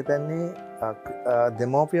සඳහා මම හිතන්නේ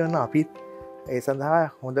දෙමෝපියන් අපිත් ඒ සඳහා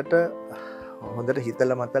හොඳට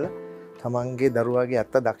හිතලා මතලා තමන්ගේ දරුවාගේ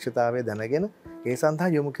අත්ත දක්ෂතාවය දැනගෙන ඒ සඳහා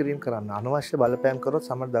යොමු කිරීම කරන්න. අනවශ්‍ය බලපෑම් කරොත්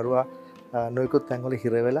සමහර දරුවා නොයෙකුත් තැන්වල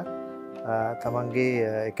හිර වෙලා තමන්ගේ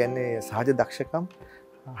ඒ කියන්නේ සහජ දක්ෂකම්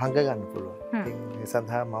හංග ගන්න පුළුවන්. ඒ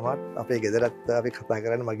සඳහා මමත් අපේ ගෙදරත් අපි කතා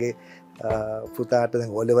කරන්නේ මගේ පුතාට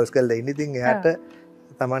දැන් O levels කරලා ඉන්නේ. ඉතින් එයාට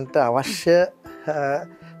තමන්ට අවශ්‍ය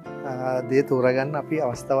දේ තෝරගන්න අපි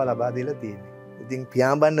අවස්ථාව ලබා දීලා තියෙනවා. ඉතින්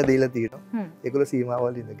පියාඹන්න දීලා තියෙනවා. ඒගොල්ලෝ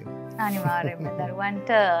සීමාවල් ඉඳගෙන. අනිවාර්යයෙන්ම දරුවන්ට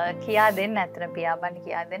කියා දෙන්න ඇත්තට පියාඹන්න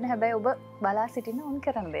කියා දෙන්න. හැබැයි ඔබ බලා සිටින්න ඕන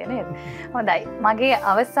කරන දේ නේද? හොඳයි. මගේ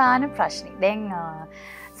අවසාන ප්‍රශ්නේ. දැන්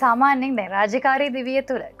සාමාන්‍යයෙන් දැන් රාජකාරී දිවිය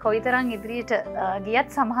තුළ කොයිතරම් ඉදිරියට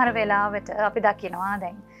ගියත් සමහර වෙලාවට අපි දකිනවා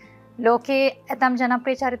දැන් ලෝකේ ඇතම්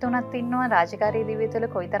ජනප්‍රිය චරිත උනත් ඉන්නවා රාජකාරී දිවිය තුළ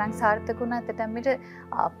කොයිතරම් සාර්ථක වුණත් ඇතම් විට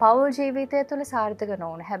පෞල් ජීවිතය තුළ සාර්ථක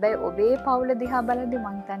නොවුන. හැබැයි ඔබේ පවුල දිහා බලද්දී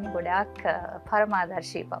මම හිතන්නේ ගොඩාක්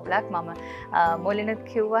පරමාදර්ශී පවුලක්. මම මුලිනුත්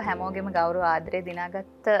කිව්වා හැමෝගෙම ගෞරව ආදරය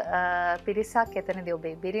දිනාගත්ත පිරිසක්. එතනදී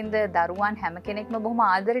ඔබේ බිරිඳ දරුවන් හැම කෙනෙක්ම බොහොම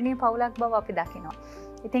ආදරණීය පවුලක් බව අපි දකිනවා.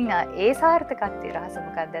 ඉතින් ඒ සාර්ථකත්වයේ රහස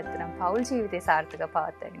මොකක්ද? ඇත්තටම පෞල් ජීවිතේ සාර්ථක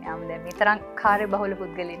පවත්වාගෙන යාම දැන් විතරක් කාර්යබහුල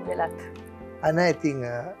පුද්ගලයින් වෙලත් අනේ ඉතින්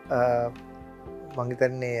මම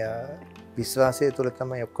හිතන්නේ විශ්වාසය තුළ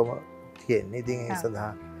තමයි ඔක්කොම තියෙන්නේ. ඉතින් ඒ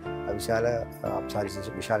සඳහා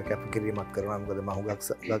විශාල කැපකිරීමක් කරනවා. මොකද මම හුඟක්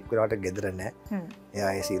වෙලාවට ගෙදර නැහැ.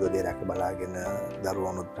 එයා ඒ සීල දේ රැක බලාගෙන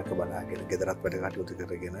දරුවනුත් රැක බලාගෙන ගෙදරත් වැඩ කටයුතු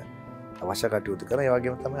කරගෙන අවශ්‍ය කටයුතු කරන. ඒ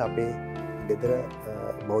වගේම තමයි අපේ ගෙදර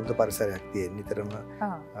බෞද්ධ පරිසරයක් තියෙන. නිතරම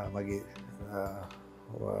මගේ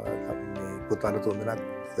පුතාට තුන්දෙනාත්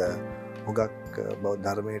හුඟක් බෞද්ධ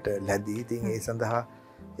ධර්මයට ලැබී. ඉතින් ඒ සඳහා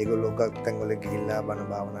ඒගොල්ලෝ හුඟක් තැන්වල ගිහිල්ලා බණ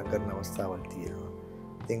භාවනා කරන අවස්ථාවල් තියෙනවා.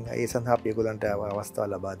 ඉතින් ඒ සඳහා අපි ඒගොල්ලන්ට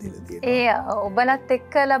අවස්ථාව ලබා දීලා තියෙනවා. ඒ ඔබලත්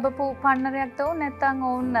එක්ක ලැබපු පන්නරයක්ද ඕන නැත්නම්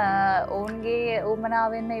ඔවුන්ගේ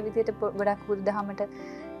උමනාවෙන් මේ විදිහට ගොඩක් බුදුදහමට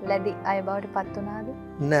ලැබි අය බවට පත් වුණාද?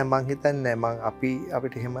 නෑ මං හිතන්නේ මං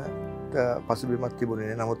අපිට එහෙම පසුබිමක් තිබුණේ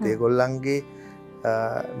නෑ. නමුත් ඒගොල්ලන්ගේ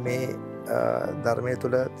මේ ධර්මයේ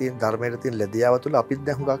තුල තියෙන ධර්මයේ තියෙන ලැබියාව තුල අපිත්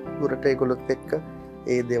දැන් හුඟක් දුරට ඒගොල්ලොත් එක්ක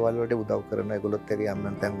ඒ දේවල් වලට උදව් කරන ඒගොල්ලොත් එක්ක යම්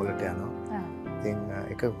තැන් වලට යනවා. ඉතින්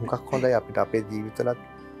ඒක හුඟක් හොඳයි අපිට අපේ ජීවිතවලත්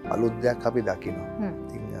අලුත් දෙයක් අපි දකිනවා.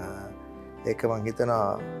 ඉතින් ඒක මං හිතනවා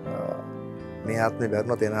මේ ආත්මේ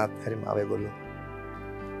බැරුණොත් එන ආත්මේ හරිම ආවේගොල්ලෝ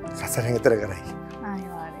සසරෙන් එතර කරයි.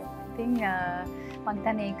 අනිවාර්යයෙන්. ඉතින් මං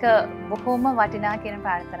හිතන්නේ ඒක බොහොම වටිනා කියන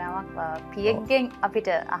ප්‍රාර්ථනාවක් පියෙක්ගෙන් අපිට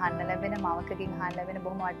අහන්න ලැබෙන මවකකින් අහන්න ලැබෙන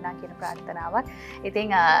බොහොම වටිනා කියන ප්‍රාර්ථනාවක්.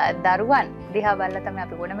 ඉතින් දරුවන් දිහා බලලා තමයි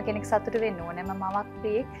අපි ඕනම කෙනෙක් සතුටු වෙන්න ඕනම මවක්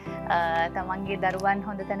පියෙක් තමන්ගේ දරුවන්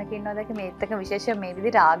හොඳ තැනක ඉන්නවද කියලා මේත් එක විශේෂයෙන් මේ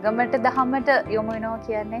විදිහට ආගමට දහමට යොමු වෙනවා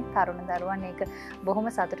කියන්නේ තරුණ දරුවන් ඒක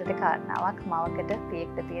බොහොම සතුටට කාරණාවක් මවකට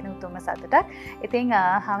පියෙක්ට තියෙන උතුම්ම සතුටක්. ඉතින්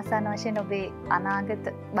අවසාන වශයෙන් ඔබේ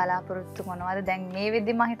අනාගත බලාපොරොත්තු මොනවද? දැන් මේ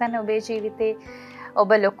වෙද්දි මම හිතන්නේ ඔබේ ජීවිතේ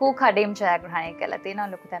ඔබ ලොකු කඩේම් ජයග්‍රහණය කළා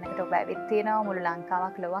තියෙනවා. ලොකු තැනකට ඔබ ඇවිත් තියෙනවා. මුළු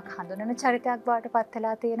ලංකාවක් ලොවක් හඳුනන චරිතයක් බවට පත්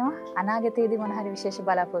වෙලා තියෙනවා. අනාගතයේදී මොන හරි විශේෂ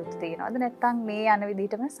බලාපොරොත්තු තියෙනවද? නැත්නම් මේ යන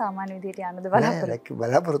විදිහටම සාමාන්‍ය විදිහට යන්නද බලාපොරොත්තු?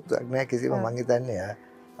 බලාපොරොත්තුවක් නෑ කිසිම. මං හිතන්නේ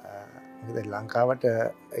මොකද ලංකාවට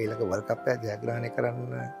ඊළඟ වර්ල්ඩ් කප් එක ජයග්‍රහණය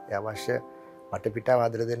කරන්න අවශ්‍ය වටපිටාව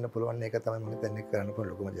ආදර දෙන්න පුළුවන් එක තමයි මම හිතන්නේ කරන්න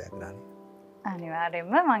පුළුවන් ලොකුම ජයග්‍රහණය.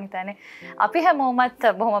 අනිවාර්යෙන්ම මං හිතන්නේ අපි හැමෝමත්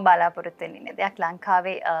බොහොම බලාපොරොත්තු වෙන දෙයක්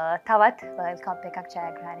ලංකාවේ තවත් වර්ල්ඩ් කප් එකක්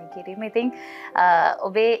ජයග්‍රහණය කිරීම. ඉතින්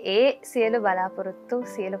ඔබේ ඒ සියලු බලාපොරොත්තු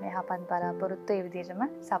සියලුම යහපත් බලාපොරොත්තු ඒ විදිහටම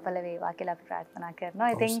සඵල වේවා කියලා අපි ප්‍රාර්ථනා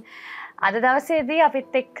කරනවා. ඉතින් අද දවසේදී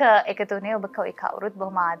අපිත් එක්ක එකතු වුණේ ඔබ කවුරුත්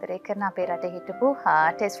බොහොම ආදරය කරන අපේ රටේ හිටපු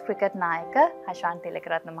ටෙස්ට් ක්‍රිකට් නායක හෂාන්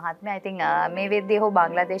තිලකරත්න මහත්මයා. ඉතින් මේ වෙද්දී ඔහු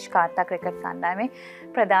බංග්ලාදේශ කාන්තා ක්‍රිකට් කණ්ඩායමේ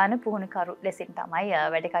ප්‍රධාන පුහුණුකරු ලෙසින් තමයි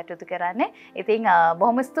වැඩ කටයුතු කරන්නේ. ඉතින්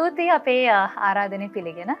බොහොම ස්තුතියි අපේ ආරාධනය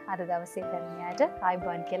පිළිගෙන අද දවසේ පැමිණියාට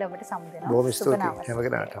ආයුබෝවන් කියලා ඔබට සමුදෙනවා. බොහොම ස්තුතියි හැම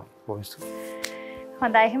කෙනාටම. බොහොම ස්තුතියි.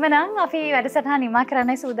 හොඳයි එහෙනම් අපි වැඩසටහන නිමා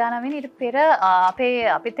කරන්නයි සූදානම් වෙන්නේ. ඊට පෙර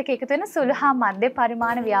අපිත් එක්ක එකතු වෙන සුළු හා මධ්‍ය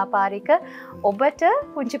පරිමාණ ව්‍යාපාරික ඔබට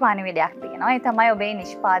පුංචි පණිවිඩයක් තියෙනවා. ඒ තමයි ඔබේ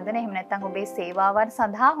නිෂ්පාදන එහෙම නැත්නම් ඔබේ සේවාවන්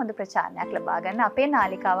සඳහා හොඳ ප්‍රචාරණයක් ලබා ගන්න අපේ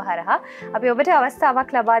නාලිකාව හරහා අපි ඔබට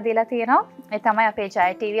අවස්ථාවක් ලබා දීලා තියෙනවා. ඒ තමයි අපේ ජය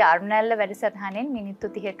TV අරුණැල්ල වැඩසටහනෙන්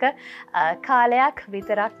මිනිත්තු 30ක කාලයක්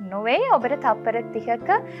විතරක් නොවේ ඔබට තප්පර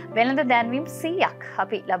 30ක වෙළඳ දැන්වීම් 100ක්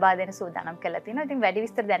අපි ලබා දෙන සූදානම් කරලා තියෙනවා. ඉතින් වැඩි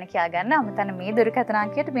විස්තර දැන කියා ගන්න අමතන මේ දුරකථන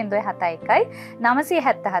අංකයට 071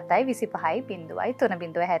 977 25 0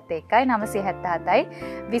 371 977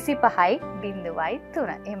 25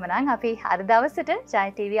 0 එහෙමනම් අපි අද දවසට ජය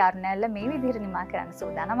TV අරුණැල්ල මේ විදිහට නිමා කරන්න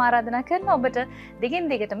සූදානම් ආරාධනා කරනවා ඔබට දිගින්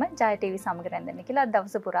දිගටම ජය TV සමග රැඳෙන්න කියලා අද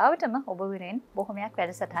දවස පුරාවටම ඔබ වෙනුවෙන් බොහොමයක්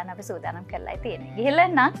වැඩසටහන අපි සූදානම් කරලා තියෙන්නේ. ගිහිල්ලා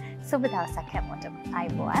නම් සුබ දවසක් හැමෝටම.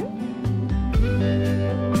 ආයුබෝවන්.